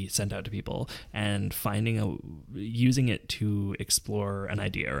can be sent out to people and using it to explore an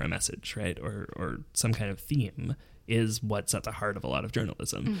idea or a message, right? Or some kind of theme is what's at the heart of a lot of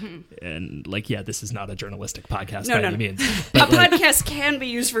journalism. And like, yeah, this is not a journalistic podcast by any means. A podcast can be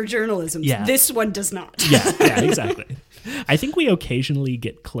used for journalism. Yeah. This one does not. Yeah, exactly. I think we occasionally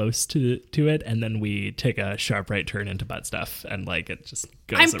get close to it, and then we take a sharp right turn into butt stuff, and like it just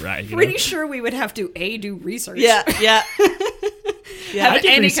goes I'm awry. You pretty know? sure we would have to do research. Yeah. I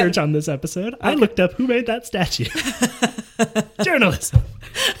did any research on this episode. I looked up who made that statue. Journalism.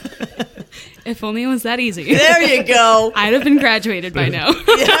 If only it was that easy. There you go. I'd have been graduated by now.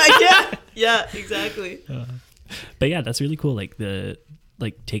 Yeah, exactly. But yeah, that's really cool.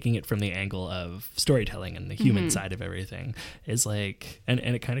 Like taking it from the angle of storytelling and the human side of everything is like, and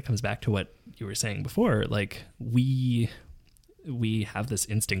it kind of comes back to what you were saying before. Like we have this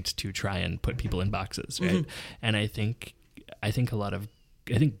instinct to try and put people in boxes, right? And I think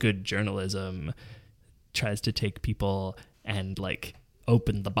good journalism tries to take people and like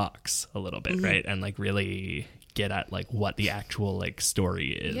open the box a little bit, right? And like really get at like what the actual like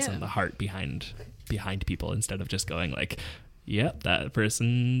story is and the heart behind people, instead of just going like, yep, that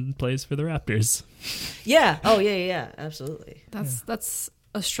person plays for the Raptors. Yeah. Oh, yeah, absolutely. That's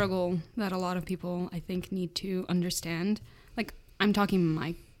a struggle that a lot of people, I think, need to understand. Like, I'm talking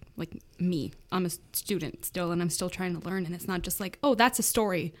me. I'm a student still, and I'm still trying to learn. And it's not just like, oh, that's a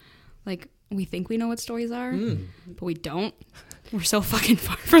story. Like, we think we know what stories are, but we don't. We're so fucking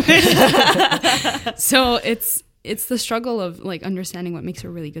far from it. So it's the struggle of like understanding what makes a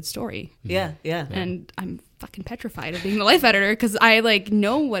really good story. Yeah. And I'm fucking petrified of being the life editor because I like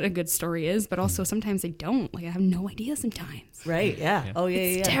know what a good story is, but also sometimes I don't. Like I have no idea sometimes. Right. Yeah. Oh, yeah.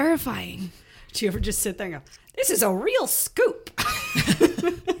 It's terrifying. Do you ever just sit there and go, this is a real scoop?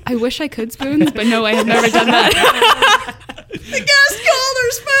 I wish I could spoons, but no, I have never done that. The guest called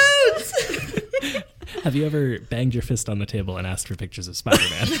her spoons. Have you ever banged your fist on the table and asked for pictures of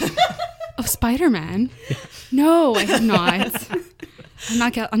Spider-Man? Of Spider-Man? No, I have not.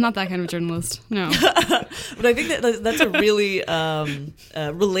 I'm not that kind of journalist. No. But I think that's a really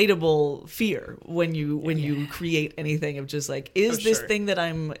relatable fear when you create anything of just like, is this thing that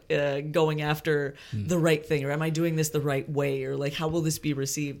I'm going after the right thing, or am I doing this the right way, or like how will this be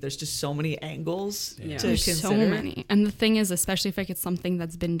received? There's just so many angles to There's consider. so many. And the thing is, especially if it's something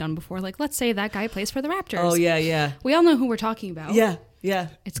that's been done before, like let's say that guy plays for the Raptors. Oh yeah. We all know who we're talking about. Yeah.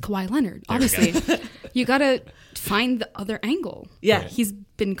 It's Kawhi Leonard, obviously. You gotta find the other angle. Yeah. He's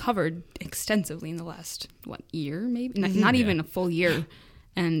been covered extensively in the last, year maybe? Not even a full year.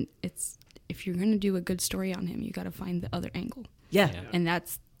 And if you're gonna do a good story on him, you gotta find the other angle. Yeah. And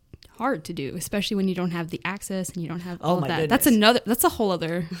that's hard to do, especially when you don't have the access and you don't have Oh all my that. goodness. That's a whole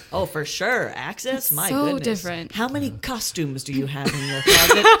other. Oh, for sure. Access? My so goodness. different. How many costumes do you have in your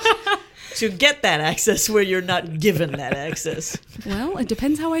closet to get that access where you're not given that access? Well, it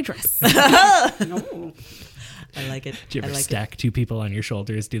depends how I dress. No. I like it. Do you I ever like stack two people on your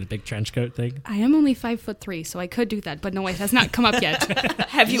shoulders, do the big trench coat thing? I am only 5'3", so I could do that, but no, it has not come up yet.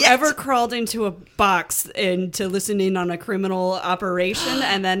 Have you ever crawled into a box and to listen in on a criminal operation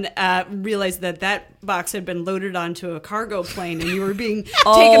and then realized that box had been loaded onto a cargo plane and you were being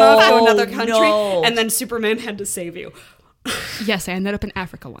taken off to another country no. and then Superman had to save you? Yes, I ended up in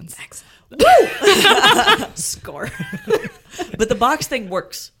Africa once. Score. But the box thing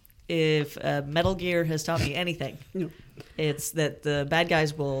works. If Metal Gear has taught me anything, it's that the bad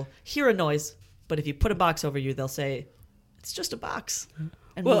guys will hear a noise, but if you put a box over you, they'll say, it's just a box,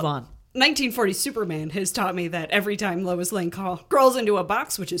 and move on. 1940 Superman has taught me that every time Lois Lane crawls into a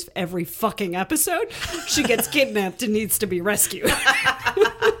box, which is every fucking episode, she gets kidnapped and needs to be rescued.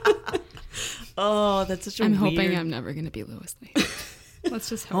 Oh, that's such a I'm weird... hoping I'm never going to be Lois Lane. Let's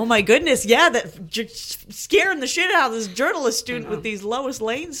just hope. Oh my goodness, yeah, scaring the shit out of this journalist student with these Lois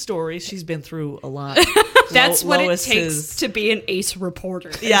Lane stories. She's been through a lot. That's what Lois it takes is- to be an ace reporter.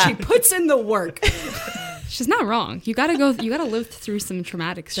 And Yeah. she puts in the work. She's not wrong. You gotta live through some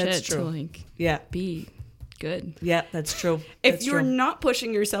traumatic That's shit true. to like Yeah, be good. yeah, that's true. If That's you're true. not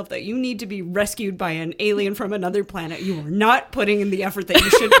pushing yourself that you need to be rescued by an alien from another planet, you are not putting in the effort that you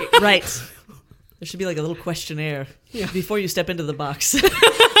should be. Right. There should be like a little questionnaire before you step into the box.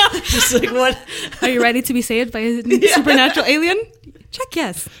 Just like, what? Are you ready to be saved by a supernatural alien? Check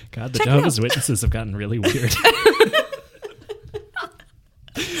yes. God, the Check Jehovah's no. Witnesses have gotten really weird.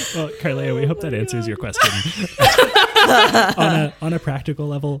 Well, Carlea, we hope that answers your question. on a practical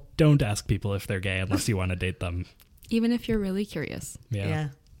level, don't ask people if they're gay unless you want to date them. Even if you're really curious. Yeah,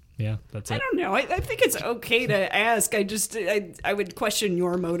 that's it. I don't know. I think it's okay to ask. I would question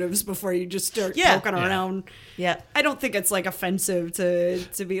your motives before you just start poking around. Yeah. I don't think it's like offensive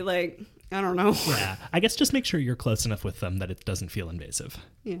to be like, I don't know. Yeah, I guess just make sure you're close enough with them that it doesn't feel invasive.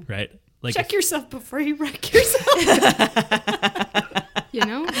 Yeah. Right? Like Check yourself before you wreck yourself. You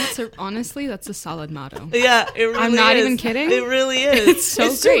know, honestly, that's a solid motto. Yeah, it really I'm not is. even kidding. It really is. It's so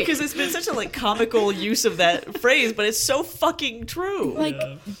it's true great. because it's been such a like comical use of that phrase, but it's so fucking true. Like,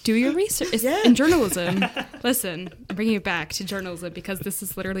 do your research. Yeah. In journalism, listen, I'm bringing it back to journalism because this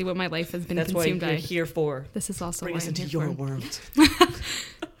is literally what my life has been That's what consumed you're by. here for. This is also Bring why us I'm into here your for. world.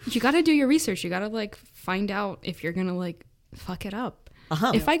 You got to do your research. You got to like find out if you're gonna like fuck it up.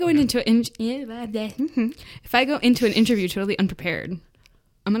 Uh-huh. If I go into if I go into an interview totally unprepared,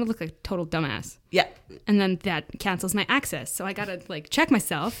 I'm gonna look like a total dumbass, Yeah. and then that cancels my access. So I gotta like check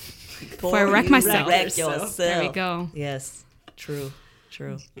myself before I Before wreck you myself. wreck yourself. There we go. Yes. True.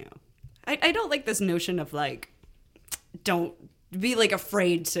 Yeah. I don't like this notion of like, don't be like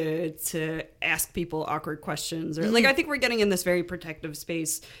afraid to ask people awkward questions or like, I think we're getting in this very protective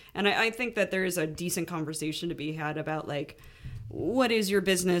space. And I think that there is a decent conversation to be had about like, what is your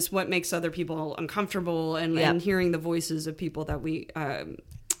business? What makes other people uncomfortable? And hearing the voices of people that we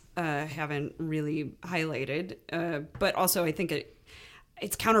haven't really highlighted. But also I think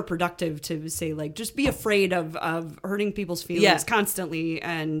it's counterproductive to say like just be afraid of hurting people's feelings constantly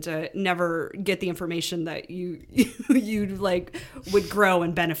and never get the information that you like would grow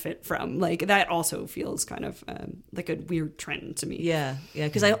and benefit from. Like that also feels kind of like a weird trend to me. Yeah. Yeah.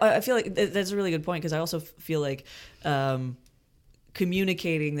 Because I feel like that's a really good point because I also feel like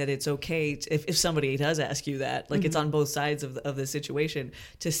communicating that it's okay if somebody does ask you that, like it's on both sides of the situation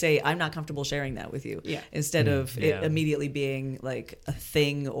to say, I'm not comfortable sharing that with you. Yeah. Instead of Yeah. it immediately being like a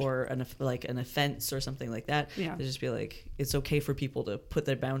thing or an offense or something like that. Yeah. To just be like, it's okay for people to put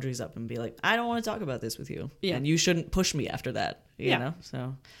their boundaries up and be like, I don't want to talk about this with you. Yeah. And you shouldn't push me after that. You know?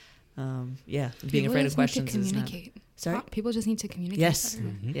 So, being People afraid of just need to questions is not. communicate. Sorry? People just need to communicate Yes.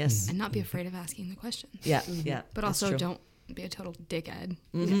 better Yes. and not be afraid of asking the questions. Yeah. Yeah. But that's also true. don't be a total dickhead.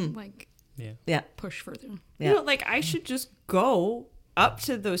 Like Yeah. push further. Yeah. You know, like I should just go up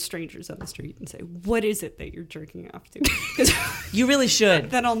to those strangers on the street and say, what is it that you're jerking off to? Because You really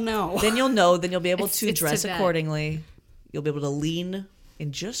should. then I'll know. Then you'll know. Then you'll be able It's to dress to vet. accordingly. You'll be able to lean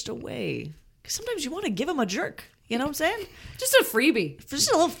in just a way. Because sometimes you want to give them a jerk. You know what I'm saying? Just a freebie.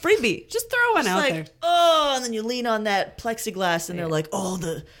 Just a little freebie. Just throw one It's out like, there. oh, and then you lean on that plexiglass, and they're like, oh,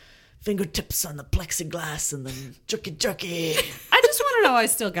 the fingertips on the plexiglass, and then jerky. I just want to know I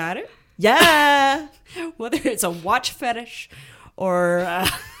still got it. Yeah. Whether it's a watch fetish or...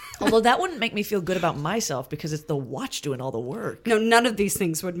 Although that wouldn't make me feel good about myself because it's the watch doing all the work. No, none of these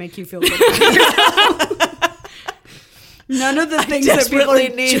things would make you feel good about yourself. None of the things that people Desperately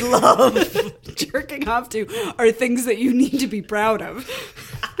need love. jerking off to are things that you need to be proud of.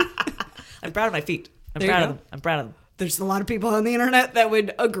 I'm proud of my feet. I'm There you proud of go. them. I'm proud of them. There's a lot of people on the internet that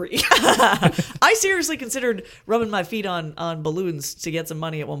would agree. I seriously considered rubbing my feet on balloons to get some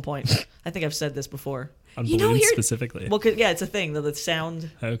money at one point. I think I've said this before. On You know, balloons here- specifically. Well, 'cause- yeah, it's a thing. The sound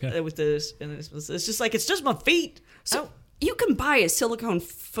Okay. with this, and it's just like it's just my feet. So you can buy a silicone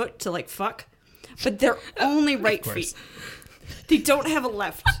foot to like fuck, but they're only right course. feet. They don't have a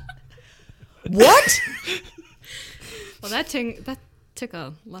left. What? Well, that took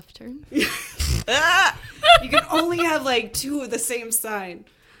a left turn. You can only have like two of the same sign.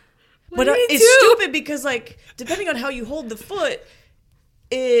 But do you it's do? stupid because, like, depending on how you hold the foot,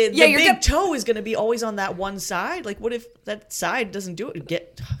 the you're big get- toe is going to be always on that one side. Like, what if that side doesn't do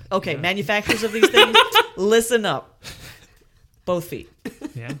it? Okay, manufacturers of these things, listen up. Both feet.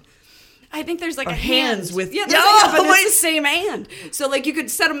 Yeah. I think there's like Or a hands hand with- yeah, Yeah, but oh, it's the same hand. So like you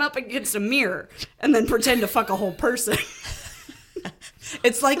could set them up against a mirror and then pretend to fuck a whole person.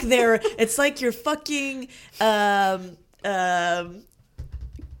 It's like you're fucking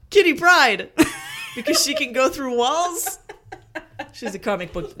Kitty Pryde because she can go through walls. She's a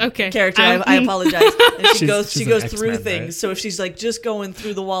comic book character. I apologize. And she goes she's through an X-Men, things. right? So if she's like just going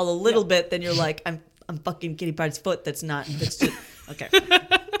through the wall a little bit, then you're like, I'm fucking Kitty Pryde's foot. That's just okay.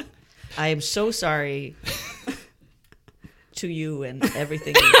 I am so sorry to you and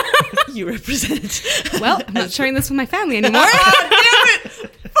everything you represent. Well, I'm not sharing this with my family anymore.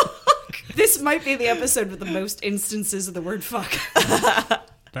 This might be the episode with the most instances of the word fuck.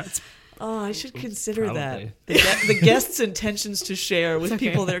 That's Oh, I should consider Probably. that. The guest's intentions to share with It's okay.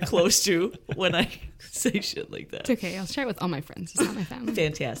 people they're close to when I say shit like that. It's okay. I'll share it with all my friends. It's not my family.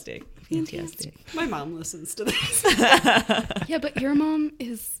 Fantastic. My mom listens to this. Yeah, but your mom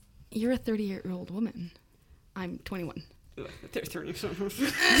you're a 30-year-old woman. I'm 21. They're 30.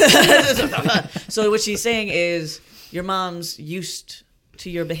 So what she's saying is your mom's used to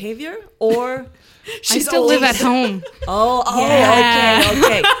your behavior, or I still live at home.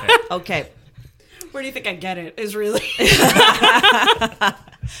 okay. Where do you think I get it? Is really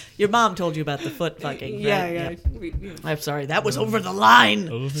Your mom told you about the foot fucking. Right? Yeah. I'm sorry. That was over the line.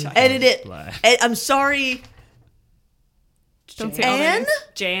 Over Edit the it. line. I'm sorry. Don't say all their Anne? names.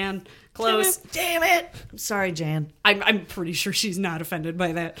 Jan. Close. Damn it. I'm sorry, Jan. I'm pretty sure she's not offended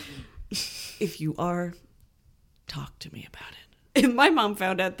by that. If you are, talk to me about it. If my mom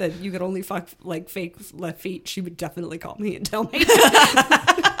found out that you could only fuck like fake left feet, she would definitely call me and tell me.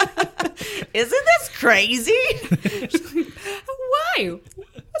 Isn't this crazy? Why?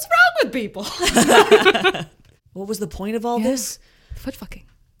 What's wrong with people? What was the point of all this? Foot fucking.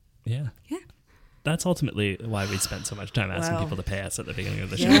 Yeah. Yeah. That's ultimately why we spent so much time asking Wow. people to pay us at the beginning of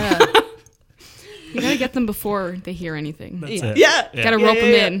the show. Yeah. You gotta get them before they hear anything. That's Yeah. it. Yeah. Gotta rope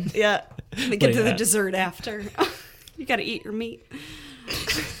them in. Yeah. They get Like to the that. dessert after. You got to eat your meat.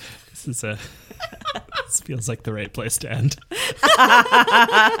 This is this feels like the right place to end.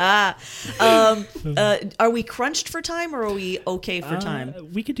 Are we crunched for time or are we okay for time?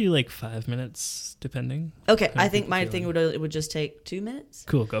 We could do like 5 minutes, depending. Okay, how I think people my feeling. thing would just take 2 minutes.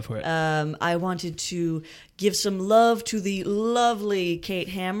 Cool, go for it. I wanted to give some love to the lovely Kate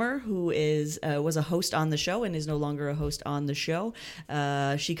Hammer, who was a host on the show and is no longer a host on the show.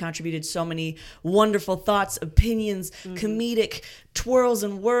 She contributed so many wonderful thoughts, opinions, comedic twirls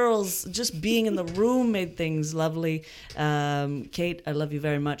and whirls. Just being in the room made things lovely. Kate, I love you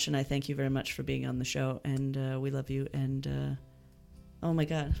very much, and I thank you very much for being on the show. And we love you. And oh my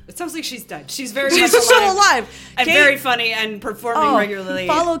God, It sounds like she's dead. She's very she's much so alive. and Kate- very funny and performing regularly.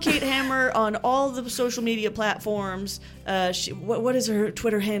 Follow Kate Hammer on all the social media platforms. What is her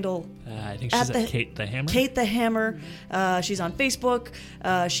Twitter handle? I think she's at at the- Kate the Hammer. Kate the Hammer. She's on Facebook.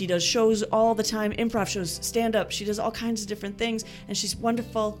 She does shows all the time, improv shows, stand up. She does all kinds of different things, and she's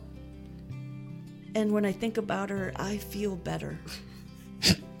wonderful. And when I think about her, I feel better.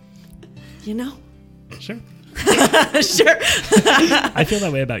 You know? Sure. Sure. I feel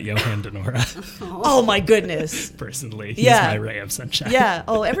that way about Johan Denora, Oh my goodness. personally. He's Yeah. my ray of sunshine. Yeah.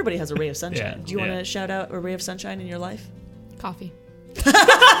 Oh, everybody has a ray of sunshine. Yeah, Do you want yeah. to shout out a ray of sunshine in your life? Coffee.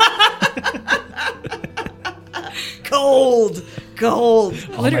 Cold. Cold.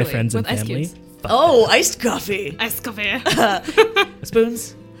 All Literally, my friends and with ice family. cubes. fuck Oh, iced coffee. Ice coffee.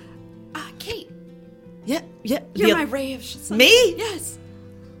 Spoons. Kate, Yeah. Yeah. you're Yeah. my ray of sunshine. Me? Yes.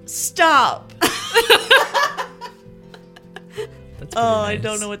 Stop. That's Oh, I pretty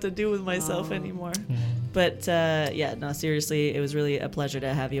don't nice. know what to do with myself anymore. But yeah, no, seriously, it was really a pleasure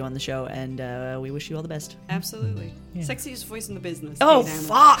to have you on the show, and we wish you all the best. Absolutely. Sexiest voice in the business. Oh, Kate Hammer.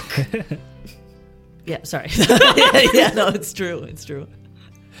 fuck. Yeah, sorry. Yeah, no, it's true. It's true.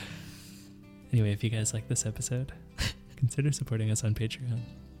 Anyway, if you guys like this episode, consider supporting us on Patreon.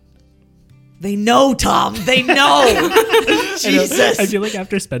 They know, Tom. They know. Jesus. I feel like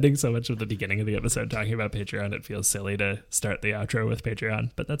after spending so much of the beginning of the episode talking about Patreon, it feels silly to start the outro with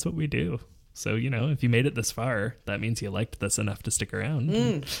Patreon, but that's what we do. So, you know, if you made it this far, that means you liked this enough to stick around.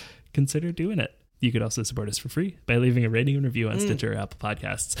 And consider doing it. You could also support us for free by leaving a rating and review on Stitcher or Apple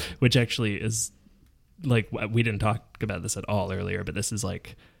Podcasts, which actually is like, we didn't talk about this at all earlier, but this is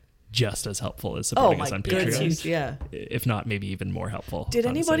like just as helpful as Oh supporting my us on goodness. Patreon. Yeah. If not, maybe even more helpful. Did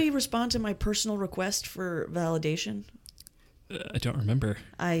honestly. anybody respond to my personal request for validation? I don't remember.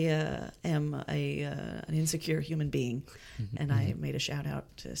 I am an insecure human being, and I made a shout out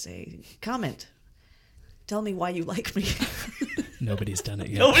to say, comment. Tell me why you like me. Nobody's done it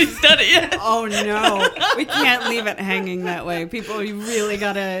yet. Nobody's done it yet. Oh no, we can't leave it hanging that way. People, you really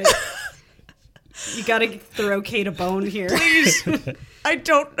gotta throw Kate a bone here. Please. I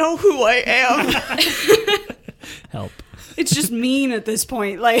don't know who I am. Help. It's just mean at this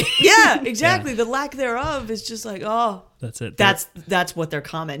point. Like, Yeah, exactly. The lack thereof is just like, oh, That's it. that's what their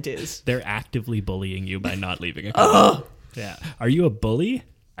comment is. They're actively bullying you by not leaving a comment. Yeah. Are you a bully?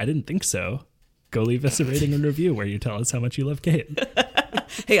 I didn't think so. Go leave us a rating and review where you tell us how much you love Kate.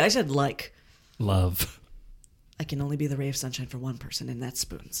 Hey, I said like. Love. I can only be the ray of sunshine for one person, and that's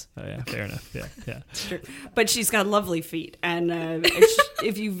Spoons. Oh yeah, fair enough. Yeah, yeah. but she's got lovely feet, and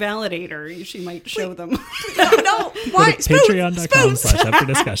if you validate her, she might show them. No, why? Spoons, Spoons.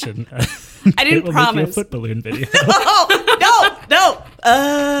 Patreon.com/after-discussion. I didn't Make you a promise. foot balloon video. Oh,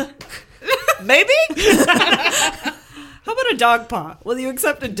 no. Maybe? How about a dog paw? Will you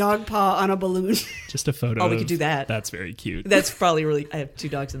accept a dog paw on a balloon? Just a photo. Oh, we of- could do that. That's very cute. That's probably really. I have 2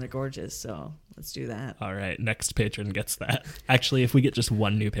 dogs and they're gorgeous, so let's do that. All right, next patron gets that. Actually, if we get just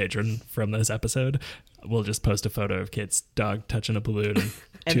one new patron from this episode, we'll just post a photo of Kate's dog touching a balloon.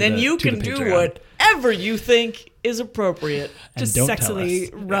 And then you can do whatever you think is appropriate. And Just don't tell sexily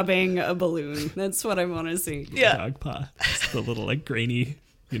us. rubbing a balloon. That's what I want to see. Yeah. Dog paw. It's the little like grainy,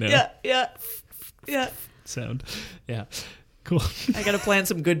 Yeah. sound. Yeah. Cool. I got to plan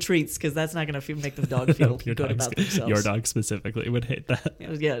some good treats because that's not going to make the dog feel Your good dog's- about themselves. Your dog specifically would hate that.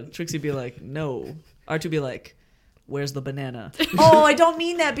 Yeah, Trixie be like, no. R2 be like, where's the banana? Oh, I don't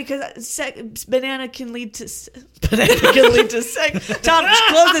mean that because banana can lead to sex. Tom,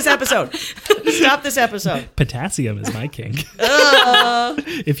 close this episode. Stop this episode. Potassium is my kink.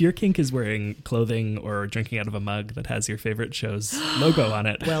 If your kink is wearing clothing or drinking out of a mug that has your favorite show's logo on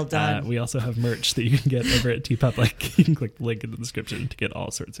it, Well done. We also have merch that you can get over at TeePublic. You can click the link in the description to get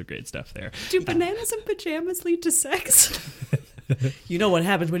all sorts of great stuff there. Do bananas and pajamas lead to sex? You know what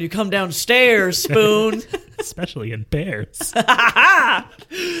happens when you come downstairs, Spoon. Especially in bears. I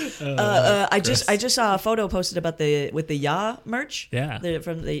just saw a photo posted about with the Ya merch. Yeah.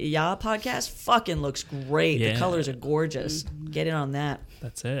 From the Ya podcast. Fucking looks great. Yeah. The colors are gorgeous. Get in on that.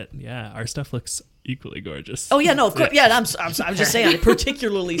 That's it. Yeah, our stuff looks equally gorgeous. Oh yeah, no, of course. Yeah, I'm just saying. I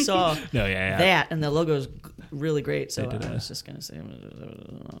particularly saw No, yeah. that, and the logo's really great. So They did I a- was just gonna say,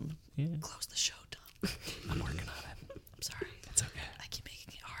 Yeah. close the show, Tom. I'm working on it. I'm sorry. It's okay. I keep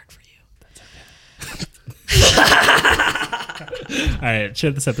making it hard for you. All right,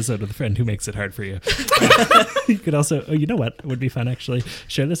 share this episode with a friend who makes it hard for you. You could also, you know what would be fun actually?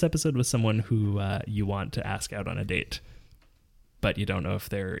 Share this episode with someone who you want to ask out on a date, but you don't know if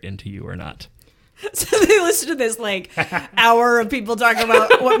they're into you or not. So they listen to this like hour of people talking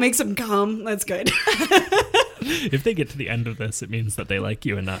about what makes them come. That's good. If they get to the end of this, it means that they like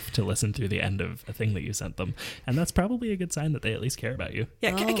you enough to listen through the end of a thing that you sent them. And that's probably a good sign that they at least care about you.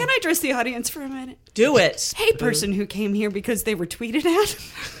 Yeah, can I address the audience for a minute? Do it. Hey, person who came here because they were tweeted at.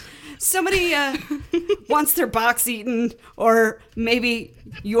 Somebody wants their box eaten, or maybe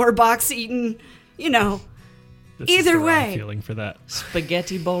your box eaten. You know, This is Either the wrong way. feeling for that.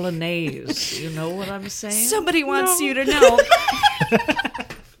 Spaghetti bolognese. You know what I'm saying? somebody wants you to know.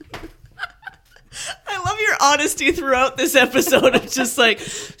 I love your honesty throughout this episode. It's just like,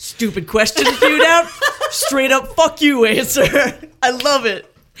 stupid question spewed out, straight up fuck you answer. I love it.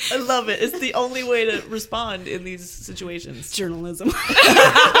 I love it. It's the only way to respond in these situations. Journalism.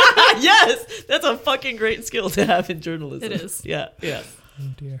 Yes, that's a fucking great skill to have in journalism. It is. Yeah, yeah. Oh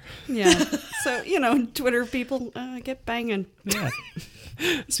dear. Yeah. So, you know, Twitter people get banging. Yeah.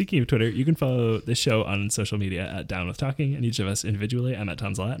 Speaking of Twitter, you can follow this show on social media at Down With Talking, and each of us individually. I'm at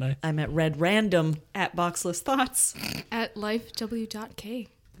Tom Zalatni. I'm at Red Random. At Boxless Thoughts. At lifew.k.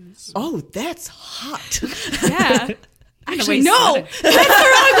 Oh, that's hot. Yeah. Actually, Wait, no.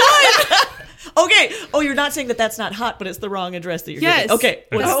 Okay. Oh, you're not saying that that's not hot, but it's the wrong address that you're Yes. giving. Okay.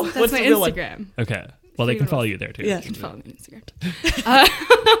 That's, What's that's my the real one? Instagram. Okay. Well, they can follow you there too. Yeah. You can follow me on Instagram.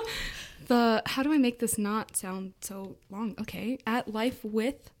 How do I make this not sound so long? Okay. At life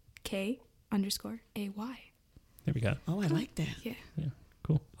with K_AY. There we go. Oh, I like that. Yeah. Yeah.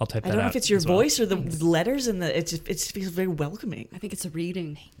 Cool. I'll type that I out. don't know if it's your as well. voice or the letters, and it feels very welcoming. I think it's a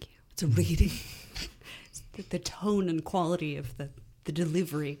reading. Thank you. It's a reading. The tone and quality of the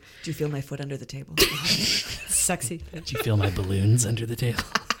delivery. Do you feel my foot under the table? Sexy. Do you feel my balloons under the table?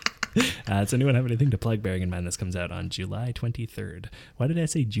 Does anyone have anything to plug, bearing in mind this comes out on July 23rd? Why did I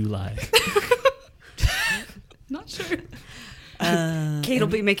say July? Not sure. Kate will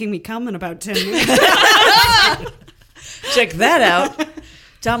be making me come in about 10 minutes. Check that out.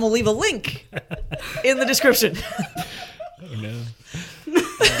 Tom will leave a link in the description. Oh no.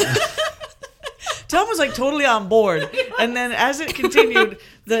 Tom was like totally on board, and then as it continued,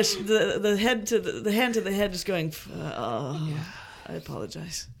 the hand to the head is going. I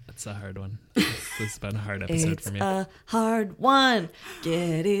apologize. That's a hard one. This has been a hard episode It's for me. a hard one.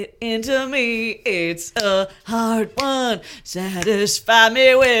 Get it into me. It's a hard one. Satisfy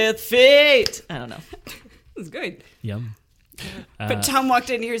me with fate. I don't know. It's good. Yum. But Tom walked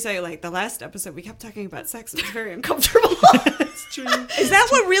in here saying, like, the last episode, we kept talking about sex. It was very uncomfortable. It's true. Is that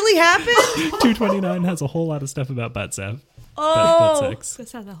what really happened? 229 has a whole lot of stuff about butt sex. Oh, Butt sex.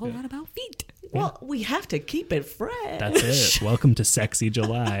 This has a whole lot about feet. well, we have to keep it fresh. That's it. Welcome to Sexy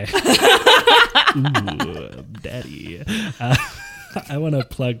July. Ooh, daddy. I want to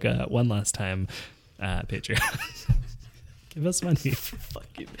plug one last time Patreon. Give us money.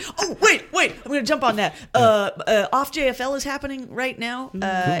 Fucking. Oh, wait. I'm going to jump on that. Off JFL is happening right now,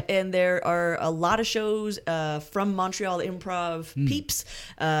 and there are a lot of shows from Montreal Improv peeps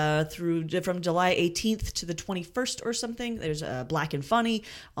from July 18th to the 21st or something. There's Black and Funny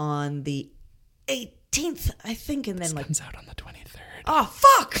on the 18th, I think, and then This like comes out on the 23rd. Oh,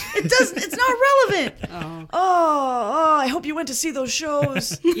 fuck! It's not relevant. Oh, I hope you went to see those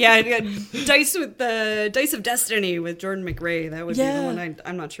shows. Yeah, I got Dice of Destiny with Jordan McRae. That would be the one.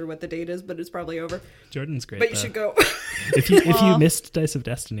 I'm not sure what the date is, but it's probably over. Jordan's great. But you should go. If you missed Dice of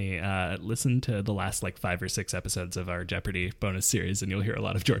Destiny, listen to the last 5 or 6 episodes of our Jeopardy bonus series, and you'll hear a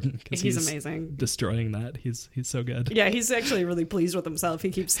lot of Jordan because he's amazing, destroying that. He's so good. Yeah, he's actually really pleased with himself.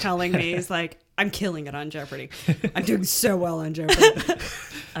 He keeps telling me, he's like, I'm killing it on Jeopardy. I'm doing so well on Jeopardy.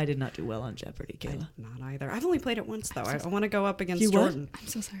 I did not do well on Jeopardy, Kayla. Not either. I've only played it once though. I want to go up against You what? Jordan. I'm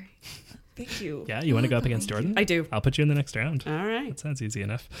so sorry. Thank you. Yeah, you want to go up against Jordan? I do. I'll put you in the next round. All right. That sounds easy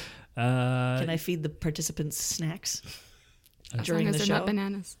enough. Can I feed the participants snacks As during long the as show? they're not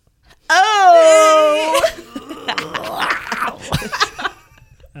bananas. Oh!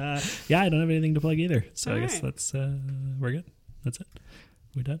 Yeah, I don't have anything to plug either. So All I guess right. that's we're good. That's it.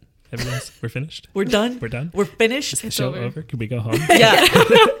 We're done. We're finished. We're done. We're done. We're finished. Is the show over? Can we go home? Yeah.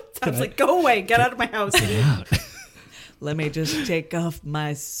 Sounds like, go away. Get out of my house. Let me just take off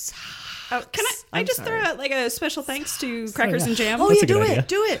my. Can I I'm just sorry. throw out a special thanks to Crackers and Jam? Oh, That's yeah, a good do idea. it.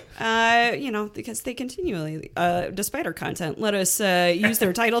 Do it. Because they continually, despite our content, let us use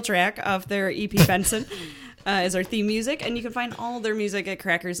their title track of their EP Benson as our theme music. And you can find all their music at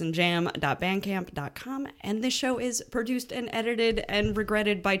crackersandjam.bandcamp.com. And this show is produced and edited and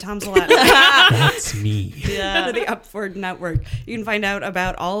regretted by Tom Zalato That's me. of the Upford Network. You can find out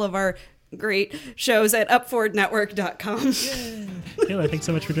about all of our great shows at upfordnetwork.com. Kayla, thanks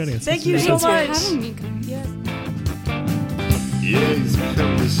so much for joining us. Thank This you was so fun. much. For having me, guys. Yeah, he's come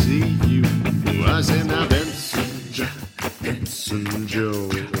to see you. I say now Benson Joe. Benson Joe.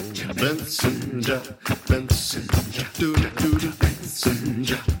 Benson Joe. Do do do do. Benson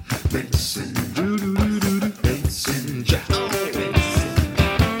Joe. Benson do do do do do. Benson Joe.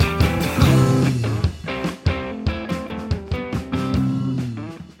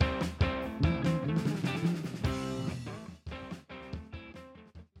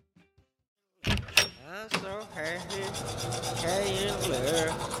 I'm so happy. Hey, in there.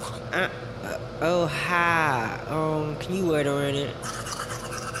 Oh, hi. Can you wait a minute?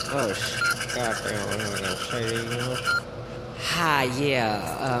 Oh, goddamn, what am I gonna say to you? Hi,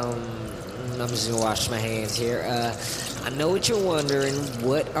 yeah. I'm just gonna wash my hands here. I know what you're wondering.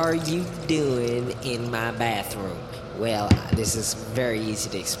 What are you doing in my bathroom? Well, this is very easy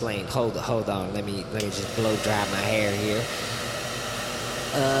to explain. Hold on. Let me just blow dry my hair here.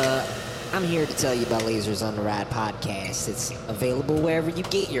 I'm here to tell you about Lasers on the Ride podcast. It's available wherever you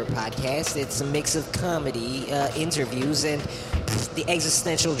get your podcast. It's a mix of comedy, interviews, and the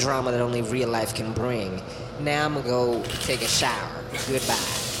existential drama that only real life can bring. Now I'm gonna go take a shower. Goodbye.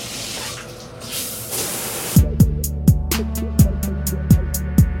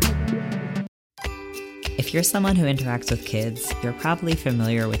 If you're someone who interacts with kids, you're probably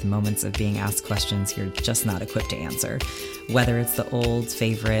familiar with moments of being asked questions you're just not equipped to answer. Whether it's the old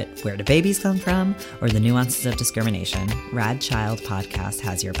favorite, where do babies come from, or the nuances of discrimination, Rad Child Podcast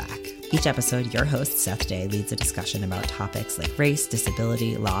has your back. Each episode, your host, Seth Day, leads a discussion about topics like race,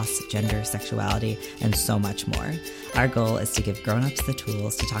 disability, loss, gender, sexuality, and so much more. Our goal is to give grown-ups the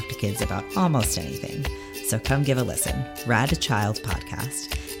tools to talk to kids about almost anything. So come give a listen. Rad Child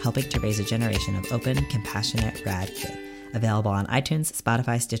Podcast, helping to raise a generation of open, compassionate, rad kids. Available on iTunes,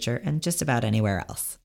 Spotify, Stitcher, and just about anywhere else.